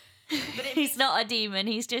 But it He's not a demon,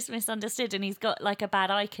 he's just misunderstood, and he's got like a bad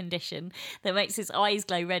eye condition that makes his eyes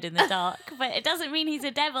glow red in the dark. But it doesn't mean he's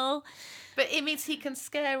a devil. But it means he can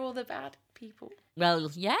scare all the bad people. Well,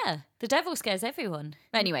 yeah, the devil scares everyone.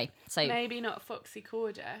 Anyway, so, Maybe not Foxy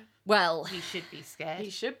Corder. well, He should be scared. He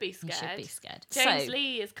should be he scared. should be scared. James So,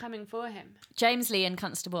 Lee is coming for him. James Lee and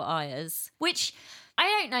Constable Ayers, which I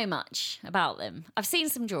don't know much about them. I've seen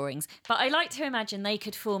some drawings, but I like to imagine they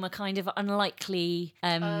could form a kind of unlikely,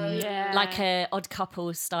 Yeah. like a Odd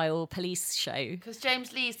Couple style police show. Because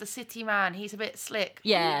James Lee's the city man. He's a bit slick.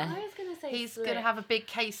 Yeah. I was going to say He's slick. going to have a big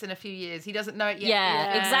case in a few years. He doesn't know it yet.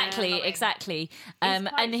 Yeah, Yeah. exactly, Coming. exactly. He's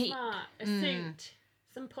quite And he, smart. A suit,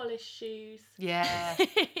 some polished shoes. Yeah.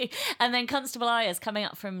 and then Constable Ayers coming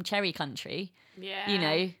up from Cherry Country. Yeah. You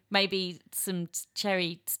know, maybe some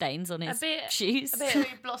cherry stains on his shoes. a bit Cherry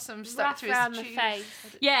blossom stuck rough to his around the shoes.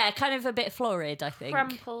 face, Yeah, kind of a bit florid, I think.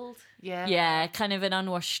 crumpled. Yeah. Yeah, kind of an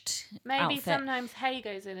unwashed Maybe outfit. sometimes hay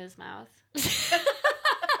goes in his mouth.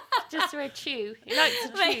 Just for a chew. He likes to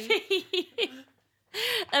chew. Maybe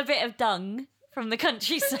a bit of dung from the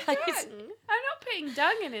countryside. Dung? I'm not putting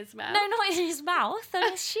dung in his mouth. No, not in his mouth,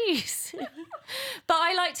 on his shoes. But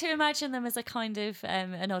I like to imagine them as a kind of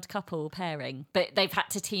an odd couple pairing. But they've had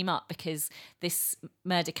to team up because this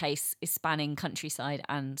murder case is spanning countryside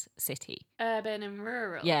and city. Urban and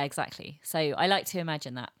rural. Yeah, exactly. So I like to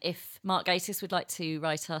imagine that. If Mark Gatiss would like to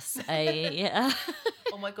write us a...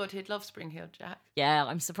 Oh my God, he'd love Spring-Heeled Jack. Yeah,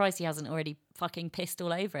 I'm surprised he hasn't already fucking pissed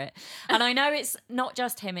all over it. And I know it's not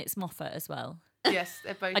just him, it's Moffat as well. Yes,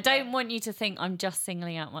 they're both. I don't want you to think I'm just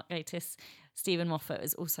singling out Mark Gatiss. Stephen Moffat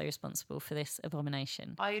is also responsible for this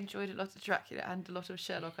abomination. I enjoyed a lot of Dracula and a lot of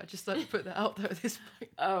Sherlock. I just like to put that out there at this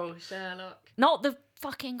point. Oh, Sherlock. Not the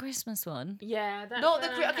fucking Christmas one, Yeah, that's Not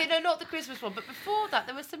the not the Christmas one, but before that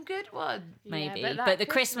there were some good ones. maybe. that but the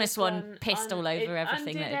Christmas one pissed all over it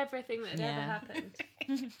everything. Undid That everything that had ever Yeah.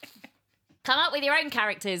 happened. Come up with your own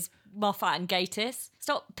characters, Moffat and Gatiss.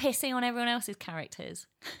 Stop pissing on everyone else's characters.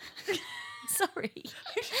 Sorry,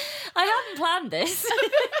 I hadn't planned this.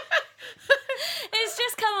 It's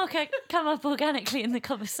just come up organically in the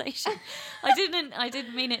conversation. I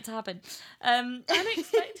didn't mean it to happen.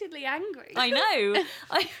 Unexpectedly angry. I know.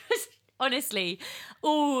 I was honestly,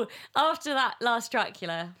 after that last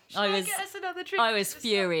Dracula, Get us another drink. I was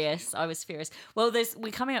furious. I was furious. Well,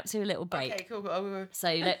 we're coming up to a little break. Okay, cool. cool.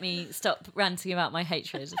 So let me stop ranting about my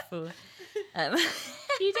hatred for.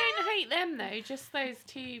 You don't hate them though, just those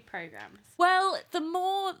two programs. Well, the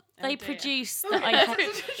more they dear. produce that I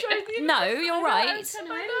no, you're I right. was going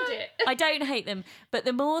to end it. I don't hate them, but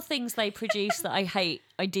the more things they produce that I hate,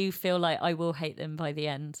 I do feel like I will hate them by the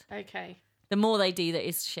end. Okay. The more they do that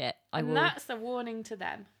is shit, I And will that's a warning to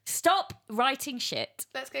them. stop writing shit.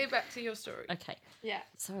 Let's go back to your story. Okay. Yeah.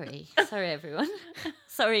 Sorry everyone.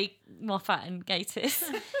 Sorry, Moffat and Gatiss,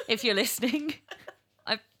 if you're listening.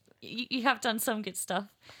 You have done some good stuff.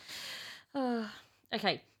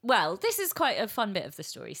 Okay, well, this is quite a fun bit of the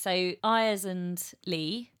story. So Ayers and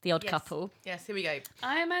Lee, the odd Yes. couple, Yes, here we go.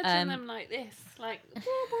 I imagine them like this, like boo,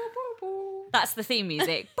 boo, boo, boo. that's the theme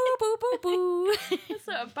music. Boo, boo, boo, boo.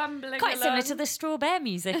 Sort of bumbling Quite similar along. to the Straw Bear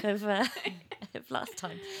music of last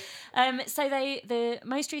time. So the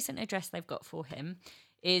most recent address they've got for him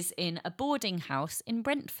is in a boarding house in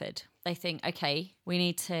Brentford. They think, okay, we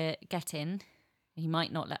need to get in. He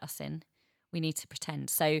might not let us in. We need to pretend.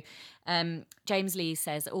 So James Lee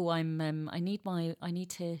says, "Oh,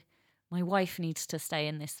 my wife needs to stay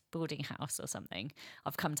in this boarding house or something.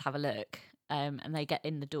 I've come to have a look." And they get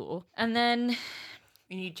in the door, and then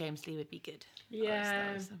We knew James Lee would be good.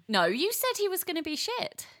 Yeah. no, you said he was going to be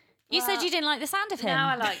shit. You said Well, you didn't like the sound of him. Now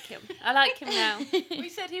I like him. I like him now. We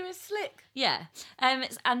said he was slick. Yeah.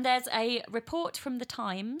 And there's a report from the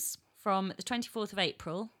Times from the 24th of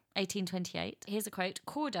April, 1828. Here's a quote.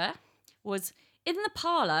 Corder was in the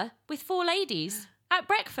parlour with 4 ladies at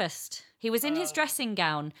breakfast. He was in his dressing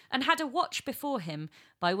gown and had a watch before him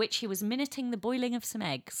by which he was minuting the boiling of some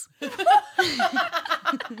eggs.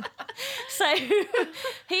 So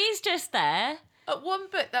he's just there. At one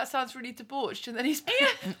bit, that sounds really debauched, and then he's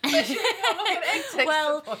measuring how long an egg takes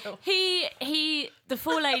Well, to boil. the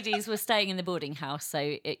 4 ladies were staying in the boarding house, so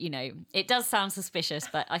it does sound suspicious,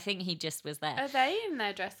 but I think he just was there. Are they in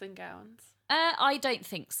their dressing gowns? I don't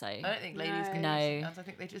think so. I don't think ladies No. get No. dressing gowns. I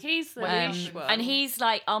think they just... He's the went leash in. one. And he's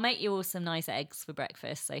like, I'll make you all some nice eggs for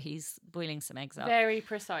breakfast. So he's boiling some eggs up. Very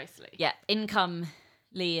precisely. Yeah, in come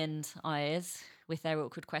Lee and Ayers with their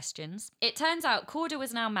awkward questions. It turns out Corder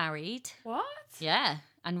was now married. What? Yeah,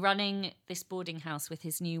 and running this boarding house with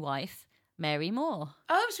his new wife, Mary Moore.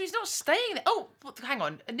 Oh, so he's not staying there. Oh, hang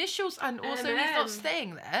on. Initials, and also he's MM. not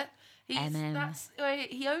staying there. MM. That's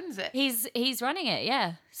he owns it. He's running it,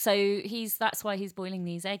 yeah. So that's why he's boiling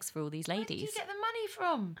these eggs for all these Where did ladies. you get the money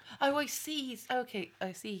from? Oh, I see. He's okay.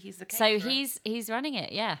 I see. He's the So caterer. he's running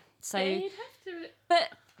it, yeah. So, They'd have to. but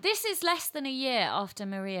this is less than a year after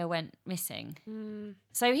Maria went missing.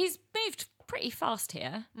 So he's moved pretty fast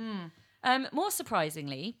here. More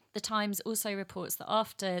surprisingly, the Times also reports that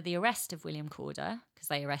after the arrest of William Corder, because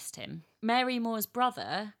they arrest him, Mary Moore's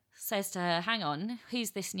brother says to her, hang on,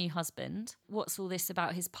 who's this new husband? What's all this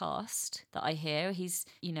about his past that I hear? He's,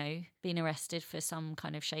 been arrested for some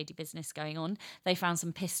kind of shady business going on. They found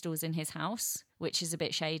some pistols in his house, which is a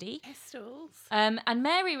bit shady. Pistols. And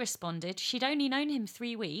Mary responded she'd only known him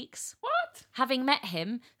 3 weeks, What? having met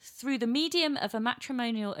him through the medium of a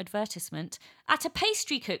matrimonial advertisement at a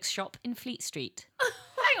pastry cook's shop in Fleet Street.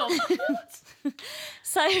 Hang on. What?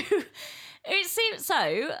 So it seems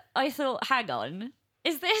so. I thought, hang on,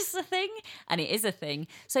 is this a thing? And it is a thing.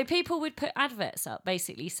 So people would put adverts up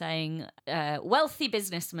basically saying, wealthy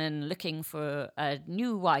businessman looking for a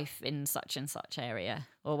new wife in such and such area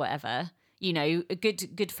or whatever. A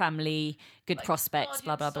good family, good prospects,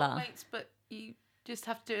 blah, blah, blah. Soulmates, but you just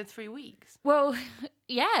have to do it in 3 weeks. Well,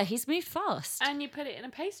 yeah, he's moved fast. And you put it in a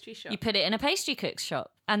pastry shop. You put it in a pastry cook's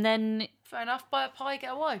shop. And then, Fair enough. Buy a pie,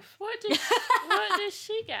 get a wife. What does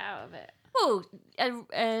she get out of it? well,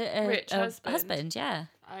 a Rich husband. husband, yeah.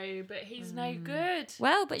 Oh, but he's no good.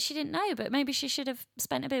 Well, but she didn't know. But maybe she should have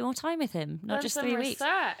spent a bit more time with him, not Done just some 3 weeks.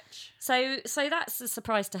 research. So that's a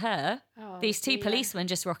surprise to her. Oh, These 2 dear. policemen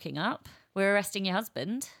just rocking up. We're arresting your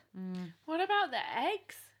husband. What about the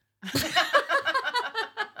eggs?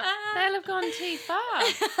 They'll have gone too far.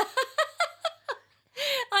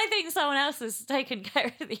 I think someone else has taken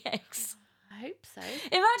care of the eggs. I hope so.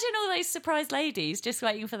 Imagine all those surprised ladies just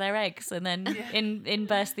waiting for their eggs, and then in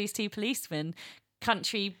burst these 2 policemen,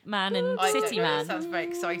 country man and city man. Sounds very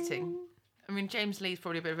exciting. I mean, James Lee's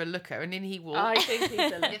probably a bit of a looker, and in he walks. I think he's a You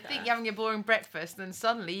looker. think you're having a boring breakfast, and then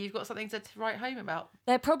suddenly you've got something to write home about.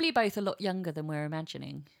 They're probably both a lot younger than we're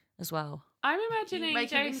imagining as well. I'm imagining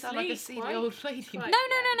Making me James sound Lee like a senior quite- old lady. quite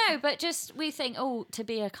No. But just we think, to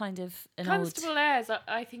be a kind of an Constable Ayres,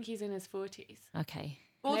 I think he's in his 40s. old. Okay,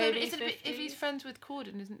 Although, Maybe isn't it, if 50s? he's friends with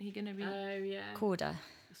Corden, isn't he going to be... Oh, yeah. Corder.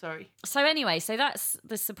 Sorry. So anyway, so that's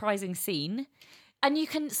the surprising scene. And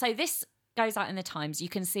so this goes out in the Times. You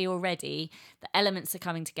can see already the elements are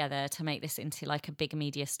coming together to make this into like a big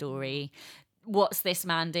media story. What's this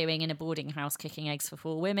man doing in a boarding house cooking eggs for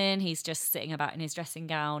 4 women? He's just sitting about in his dressing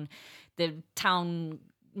gown. The town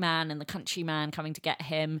man and the country man coming to get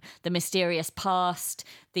him. The mysterious past,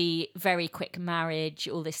 the very quick marriage,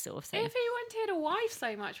 all this sort of thing. If he wanted a wife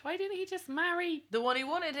so much, why didn't he just marry The one who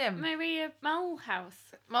wanted him. Maria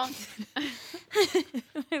Mulhouse? Martin.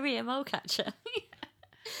 Maria Molecatcher.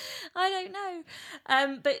 I don't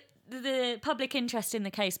know. But the public interest in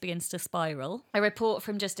the case begins to spiral. A report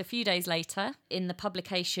from just a few days later in the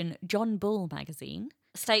publication John Bull magazine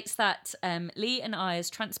states that Lee and Ayres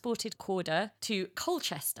transported Corder to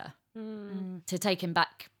Colchester to take him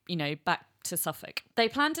back, back to Suffolk. They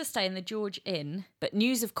planned to stay in the George Inn, but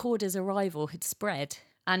news of Corder's arrival had spread,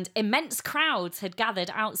 and immense crowds had gathered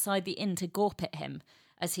outside the inn to gawp at him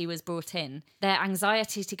as he was brought in. Their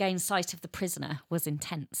anxiety to gain sight of the prisoner was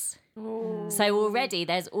intense. Ooh. So already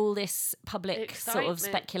there's all this public sort of Excitement.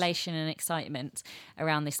 speculation and excitement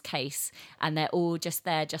around this case, and they're all just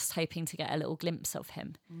there just hoping to get a little glimpse of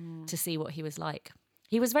him to see what he was like.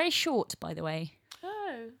 He was very short, by the way,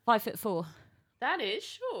 Oh, 5'4". that is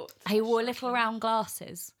short. He wore little round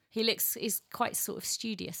glasses. He's quite sort of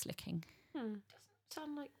studious looking.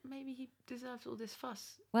 Sound like maybe he deserves all this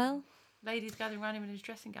fuss. Well, Ladies gathering around him in his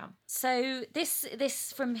dressing gown. so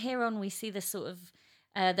this from here on, we see the sort of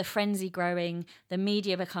the frenzy growing. The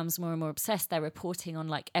media becomes more and more obsessed. They're reporting on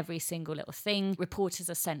like every single little thing. Reporters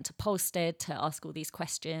are sent to Polstead to ask all these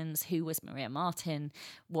questions. Who was Maria Martin?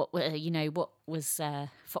 What was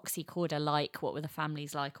Foxy Corder like? What were the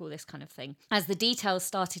families like? All this kind of thing. As the details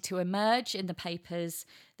started to emerge in the papers,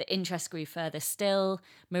 the interest grew further still.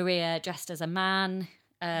 Maria dressed as a man.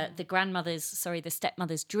 The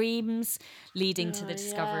stepmother's dreams leading to the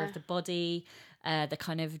discovery of the body, the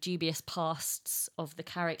kind of dubious pasts of the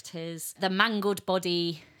characters, the mangled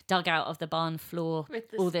body dug out of the barn floor, With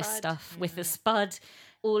the all this spud. stuff with the spud.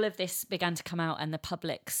 All of this began to come out, and the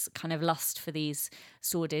public's kind of lust for these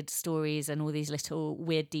sordid stories and all these little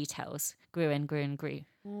weird details grew and grew and grew.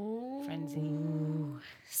 Frenzy.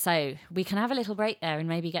 So we can have a little break there and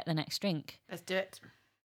maybe get the next drink. Let's do it.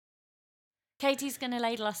 Katie's going to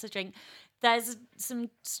ladle us a drink. There's some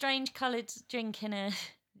strange coloured drink in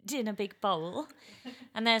a big bowl,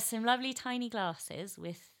 and there's some lovely tiny glasses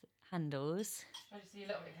with handles. I just see a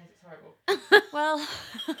little bit in case it's horrible. Well,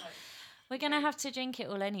 we're going to have to drink it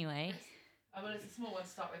all anyway. Well, it's a small one to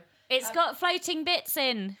start with. It's got floating bits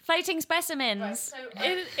in, floating specimens. Right, so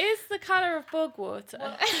It is the colour of bog water.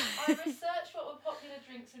 well, I researched what were popular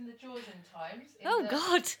drinks in the Georgian times.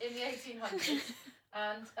 God. In the 1800s.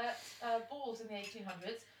 And at balls in the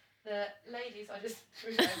 1800s, the ladies, I just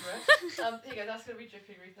threw it over it. Here you go, that's going to be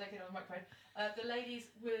drippy, Ruth. Take it on the microphone. The ladies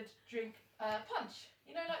would drink punch.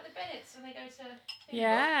 You know, like the Bennets when they go to...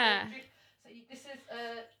 Yeah. This is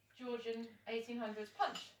Georgian 1800s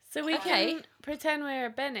punch. So we Okay. can pretend we're a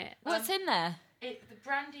Bennett. What's in there? The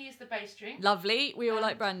brandy is the base drink. Lovely. We all And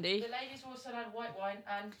like brandy. The ladies also had white wine,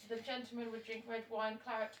 and the gentlemen would drink red wine,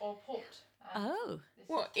 claret, or port. And Oh. this is-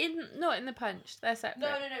 What, not in the punch? They're separate. No.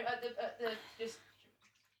 At the just.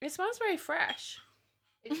 It smells very fresh.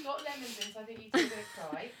 It's got lemons in, so I think you can give it a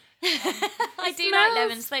try. I do smells like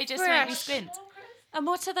lemons. They just make me fresh. squint. More, Chris? And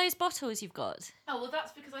what are those bottles you've got? Oh well,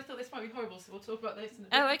 that's because I thought this might be horrible, so we'll talk about this in a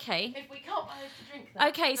bit. Oh, okay. If we can't manage to drink that.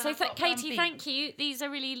 Okay, then so I've got plan Katie, B. thank you. These are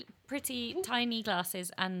really pretty tiny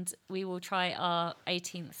glasses, and we will try our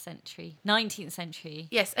 19th century.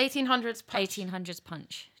 Yes, 1800s punch. 1800s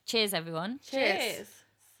punch. Cheers, everyone. Cheers.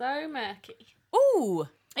 So murky. Ooh,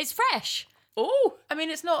 it's fresh. Oh, I mean,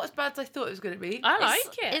 it's not as bad as I thought it was going to be. I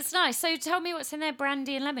like it. It's nice. So tell me what's in there: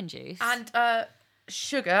 brandy and lemon juice. And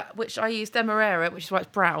sugar, which I use Demerara, which is why it's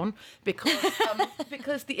brown,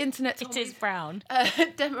 because the internet told it is me brown.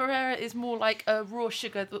 Demerara is more like a raw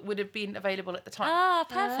sugar that would have been available at the time. Ah,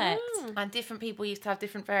 perfect. Oh. And different people used to have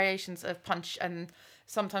different variations of punch, and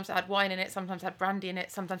sometimes it had wine in it, sometimes it had brandy in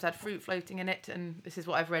it, sometimes it had fruit floating in it, and this is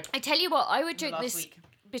what I've read. I tell you what, I would drink last this week.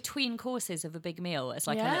 between courses of a big meal as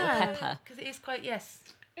like a Yeah. little pepper. Because it is quite, yes.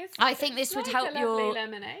 I think this it's would like help a lovely your-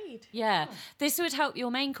 lemonade. Yeah, this would help your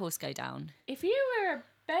main course go down. If you were a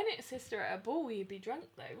Bennett sister at a ball, you'd be drunk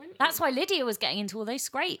though, wouldn't you? That's why Lydia was getting into all those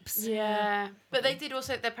scrapes. Yeah. But they did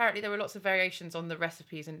also, apparently there were lots of variations on the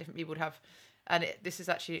recipes and different people would have, and this is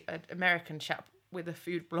actually an American chap with a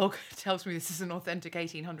food blog tells me this is an authentic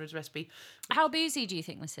 1800s recipe. How boozy do you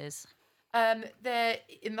think this is? There,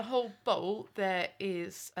 in the whole bowl, there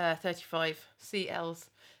is 35 CLs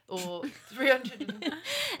or 300.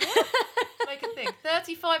 Make a thing.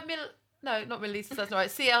 35 no, not milliliters. That's not right.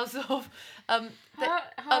 CLs of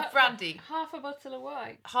of brandy. Half a bottle of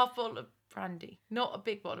wine. Half bottle of brandy, not a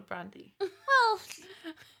big bottle of brandy. Well,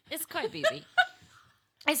 it's quite boozy.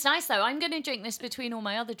 It's nice though. I'm going to drink this between all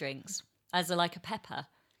my other drinks as a pepper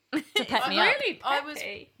to pep me up. Really I was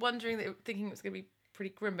peppy. wondering thinking it was going to be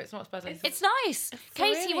pretty grim, but it's not as bad as I thought. It's nice.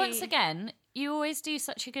 Katie, really once again, you always do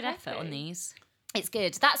such a good effort on peppy. these. It's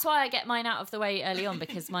good. That's why I get mine out of the way early on,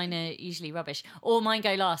 because mine are usually rubbish. Or mine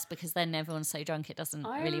go last, because then everyone's so drunk it doesn't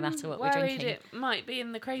really matter what we're worried drinking. it might be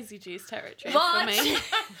in the crazy juice territory What? for me.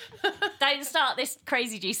 Don't start this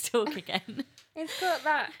crazy juice talk again. It's got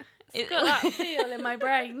that. It's got that feel in my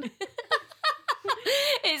brain.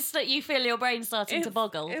 It's that you feel your brain starting to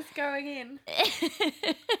boggle. It's going in.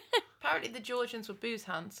 Apparently the Georgians were booze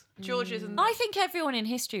hounds. Georges and I think everyone in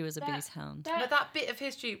history was a booze hound. but that bit of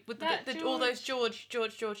history with all those George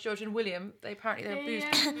and William, they were booze.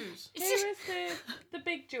 Who was the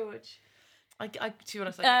big George? To be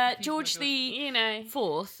honest, I get George confused You know,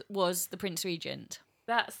 IV was the Prince Regent.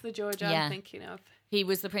 that's the George Yeah. I'm thinking of. He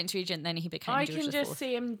was the Prince Regent, then he became I George can IV. just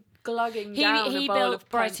see him glugging down He a bowl built of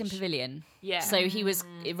Brighton punch. Pavilion. Yeah. So he was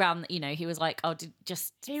around, he was like, oh,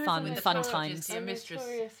 just He was fun a fun notorious- times. Yeah, a mistress.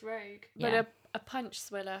 notorious rogue. Yeah. But a punch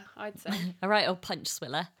swiller, I'd say. A right old punch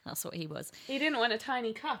swiller. That's what he was. He didn't want a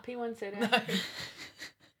tiny cup, he wanted a...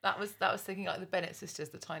 That was thinking like the Bennett sisters,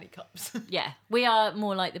 the tiny cups. Yeah, we are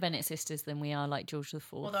more like the Bennett sisters than we are like George IV.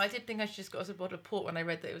 Although I did think I just got us a bottle of port when I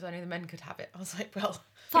read that it was only the men could have it. I was like, well,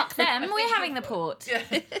 Fuck them, we're having the port.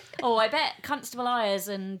 yeah. Oh, I bet Constable Ayres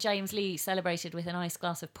and James Lee celebrated with a nice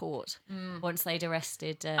glass of port once they'd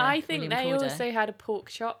arrested I think William they Calder. also had a pork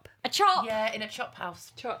shop. A chop! Yeah, in a chop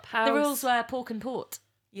house. Chop house. The rules were pork and port.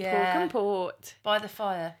 Yeah. Pork and port. By the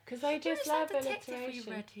fire. Because they just Who's love that detective we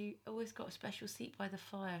alliteration. read who always got a special seat by the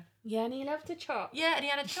fire? Yeah, and he loved to chop. Yeah, and he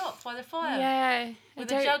had a chop by the fire. Yeah. With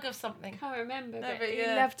I a don't- jug of something. can't remember, No, but but he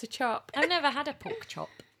yeah. loved to chop. I've never had a pork chop.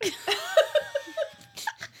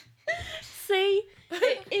 See?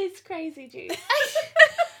 It is crazy juice.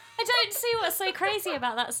 I don't see what's so crazy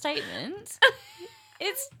about that statement.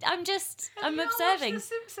 I'm observing. The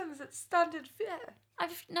Simpsons at standard fare.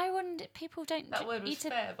 People don't That word was eat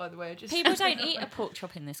fair, by the way. people don't eat a pork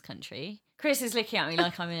chop in this country. Chris is looking at me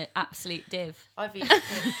like I'm an absolute div. I've eaten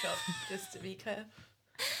pork chop, just to be clear.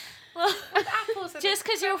 Well, With apples and just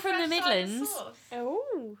because you're from the fresh cider Midlands.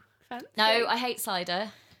 Oh, fancy. No, I hate cider.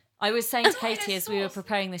 I was saying to Cider Katie as we were sauce.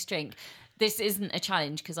 preparing this drink, this isn't a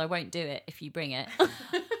challenge because I won't do it if you bring it.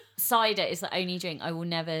 Cider is the only drink I will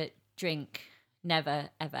never drink. Never,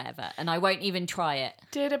 ever, ever. And I won't even try it.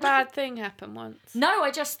 Did a bad thing happen once? No, I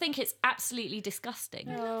just think it's absolutely disgusting.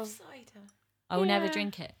 I Oh. love cider. I will never Yeah.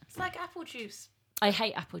 drink it. It's like apple juice. I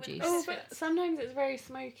hate apple With juice. Oh, but sometimes it's very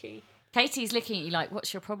smoky. Katie's looking at you like,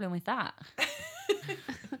 what's your problem with that? I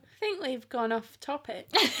think we've gone off topic.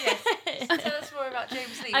 Yes. Tell us more about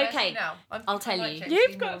James Lee. Okay, Where's he now? I'll tell like you. James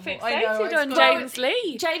You've Lee got more and more. fixated I know, on it's got- James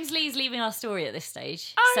Lee. James Lee's leaving our story at this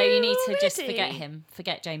stage. Oh, so you need to just already? forget him.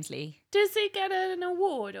 Forget James Lee. Does he get an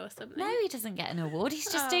award or something? No, he doesn't get an award.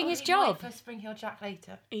 He's just Oh, doing his He job. might for Spring Hill Jack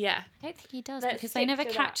later. Yeah, I don't think he does Let's because they stick never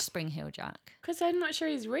to catch that. Spring Hill Jack. because I'm not sure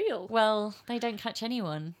he's real. Well, they don't catch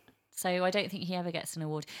anyone. So I don't think he ever gets an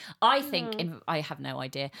award. I think, I have no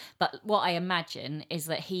idea, but what I imagine is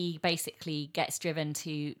that he basically gets driven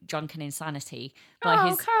to drunken insanity by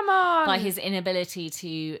Oh, come on. by his inability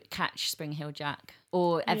to catch Spring Hill Jack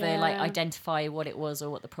or ever like Yeah. identify what it was or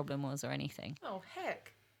what the problem was or anything. Oh,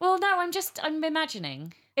 heck. Well, no, I'm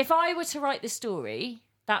imagining. If I were to write the story,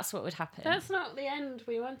 that's what would happen. That's not the end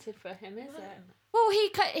we wanted for him, is it? Well,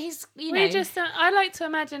 he's I like to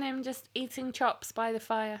imagine him just eating chops by the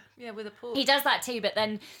fire. Yeah, with a pork. he does that too, but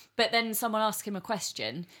then someone asks him a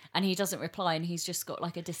question and he doesn't reply and he's just got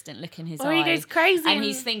like a distant look in his Or eye. he goes crazy and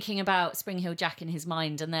he's thinking about Spring Hill Jack in his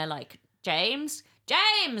mind and they're like, James,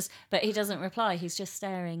 but he doesn't reply. He's just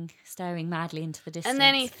staring madly into the distance. and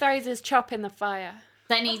then he throws his chop in the fire.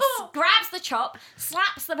 Then he grabs the chop,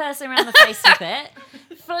 slaps the person around the face with it,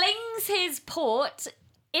 flings his port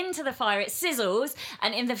into the fire. It sizzles,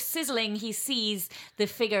 and in the sizzling, he sees the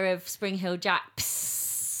figure of Spring Hill Jack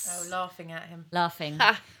Oh, laughing at him. laughing.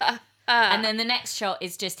 And then the next shot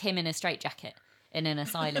is just him in a straitjacket in an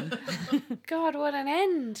asylum. God, what an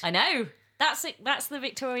end. I know. That's it. That's the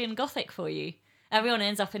Victorian Gothic for you. Everyone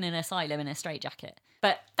ends up in an asylum in a straitjacket.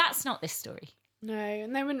 But that's not this story. No,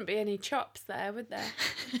 and there wouldn't be any chops there, would there?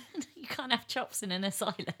 You can't have chops in an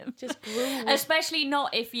asylum. Just gruel. Especially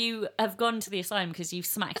not if you have gone to the asylum because you've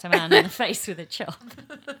smacked a man in the face with a chop.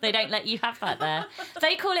 They don't let you have that there.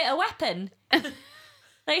 They call it a weapon.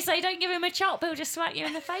 They say don't give him a chop, he'll just smack you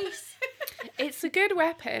in the face. It's a good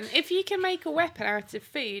weapon. If you can make a weapon out of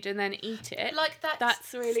food and then eat it, Like that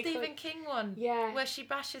That's really Stephen cool. King one. Yeah. Where she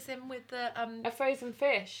bashes him with the... a frozen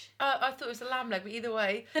fish. I thought it was a lamb leg, but either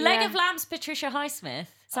way. The leg Yeah. of lamb's Patricia Highsmith.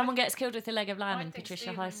 Someone gets killed with the leg of lamb I in think Patricia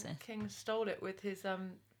Stephen Highsmith. King stole it with his...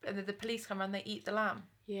 And then the police come and they eat the lamb.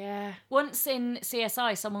 Yeah. Once in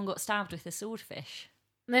CSI, someone got stabbed with a swordfish.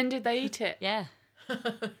 And then did they eat it? Yeah.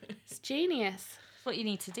 It's genius. That's what you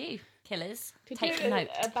need to do, killers. Could Take do it note.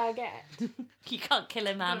 with a baguette. You can't kill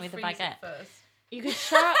a man Gotta with a freeze it baguette. first. You could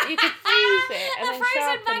you could freeze it and A then frozen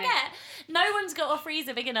sharpen it. baguette. No one's got a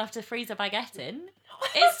freezer big enough to freeze a baguette in.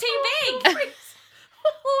 It's too big.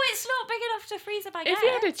 Oh, it's not big enough to freeze a baguette. If you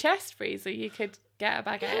had a chest freezer, you could get a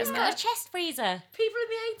baguette Who's in got there. a chest freezer? People in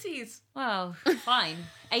the 80s. Well, fine.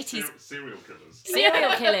 80s Serial killers.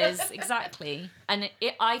 serial killers, exactly. And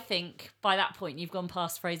I think by that point you've gone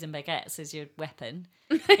past frozen baguettes as your weapon.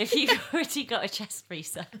 If you've already got a chest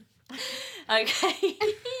freezer. Okay.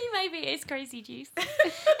 Maybe it is Crazy Juice.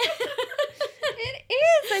 It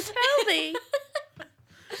is, I tell thee.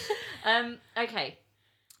 Okay.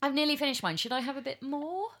 I've nearly finished mine. Should I have a bit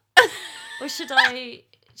more? Or should I have...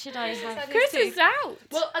 Chris is out.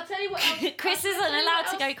 Well, I'll tell you what else. Chris isn't I'll tell you allowed what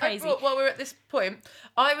to else go I crazy. brought while we're at this point,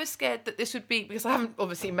 I was scared that this would be, because I haven't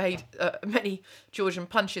obviously made many Georgian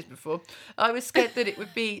punches before, I was scared that it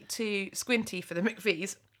would be too squinty for the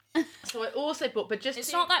McVies. So I also bought, but just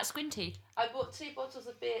It's not that squinty. I bought 2 bottles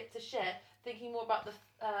of beer to share, thinking more about the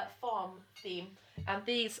farm theme. And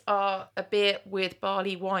these are a beer with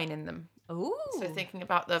barley wine in them. Ooh. So thinking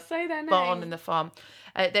about the Say their barn name. and the farm.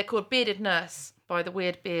 They're called Bearded Nurse by the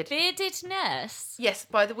Weird Beard. Bearded Nurse. Yes,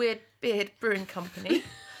 by the Weird Beard Brewing Company.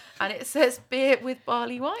 And it says beer with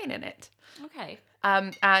barley wine in it. Okay.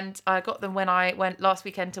 And I got them when I went last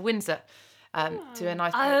weekend to Windsor to a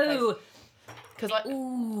nice beer place. Oh. Because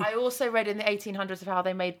I also read in the 1800s of how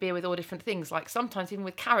they made beer with all different things, like sometimes even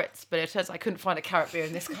with carrots. But it turns out I couldn't find a carrot beer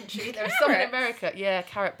in this country. There is some in Carrots? America. Yeah,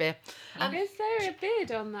 carrot beer. Is there a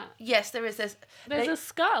beard on that? Yes, there is. There's a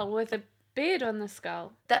skull with a beard on the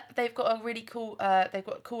skull. They've got a really cool. They've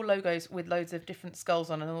got cool logos with loads of different skulls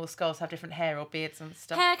on, and all the skulls have different hair or beards and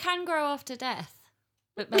stuff. Hair can grow after death,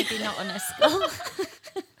 but maybe not on a skull.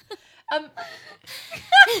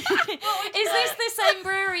 Is this the same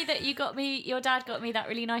brewery that your dad got me that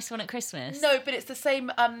really nice one at Christmas? No, but it's the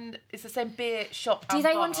same. It's the same beer shop. Do and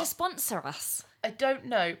they bar. want to sponsor us? I don't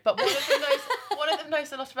know, but one of them knows. One of them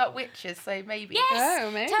knows a lot about witches, so maybe. Yes.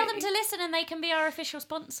 Oh, maybe. Tell them to listen, and they can be our official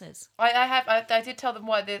sponsors. I did tell them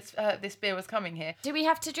why this beer was coming here. Do we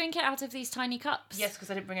have to drink it out of these tiny cups? Yes,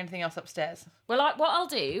 because I didn't bring anything else upstairs. Well, what I'll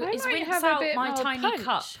do I is might rinse have a out bit my more tiny punch.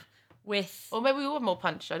 cup with. Or maybe we want more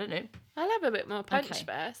punch. I don't know. I'll have a bit more punch Okay.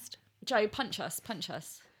 first. Joe, punch us.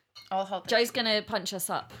 I'll hold. Joe's gonna punch us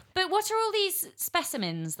up. But what are all these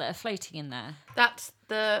specimens that are floating in there? That's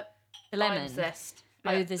the lemon. lime zest.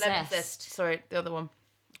 Oh, the lemon zest. Sorry, the other one.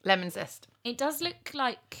 Lemon zest. It does look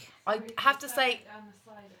like. I have to say,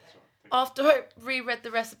 after I reread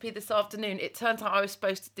the recipe this afternoon, it turns out I was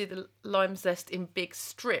supposed to do the lime zest in big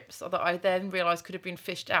strips that I then realised could have been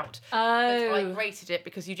fished out. But I Oh, grated it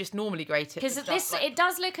because you just normally grate it. because and this stuff, it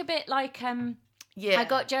does look a bit like. yeah. I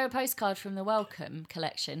got Joe a postcard from the Welcome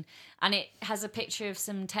collection, and it has a picture of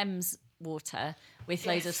some Thames water with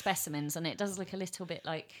loads of specimens, and it does look a little bit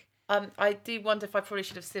like. I do wonder if I probably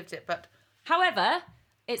should have sieved it, but However,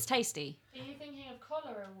 it's tasty. Are you thinking of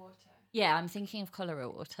cholera water? Yeah, I'm thinking of cholera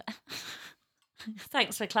water.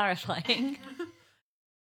 Thanks for clarifying.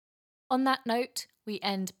 On that note, we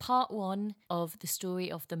end part 1 of the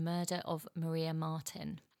story of the murder of Maria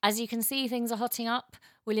Martin. As you can see, things are hotting up.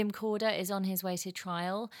 William Corder is on his way to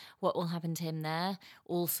trial. What will happen to him there?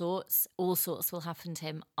 All sorts will happen to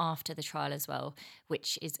him after the trial as well,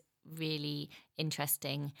 which is really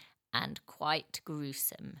interesting and quite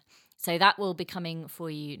gruesome. So that will be coming for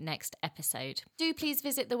you next episode. Do please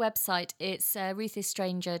visit the website. It's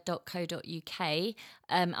ruthisstranger.co.uk.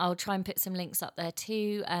 I'll try and put some links up there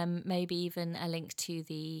too, maybe even a link to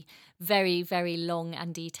the very, very long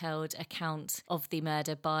and detailed account of the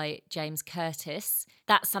murder by James Curtis.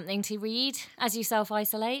 That's something to read as you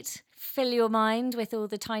self-isolate. Fill your mind with all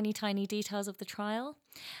the tiny, tiny details of the trial.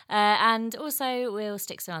 And also we'll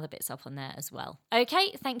stick some other bits up on there as well.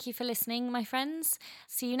 Okay, thank you for listening, my friends.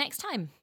 See you next time.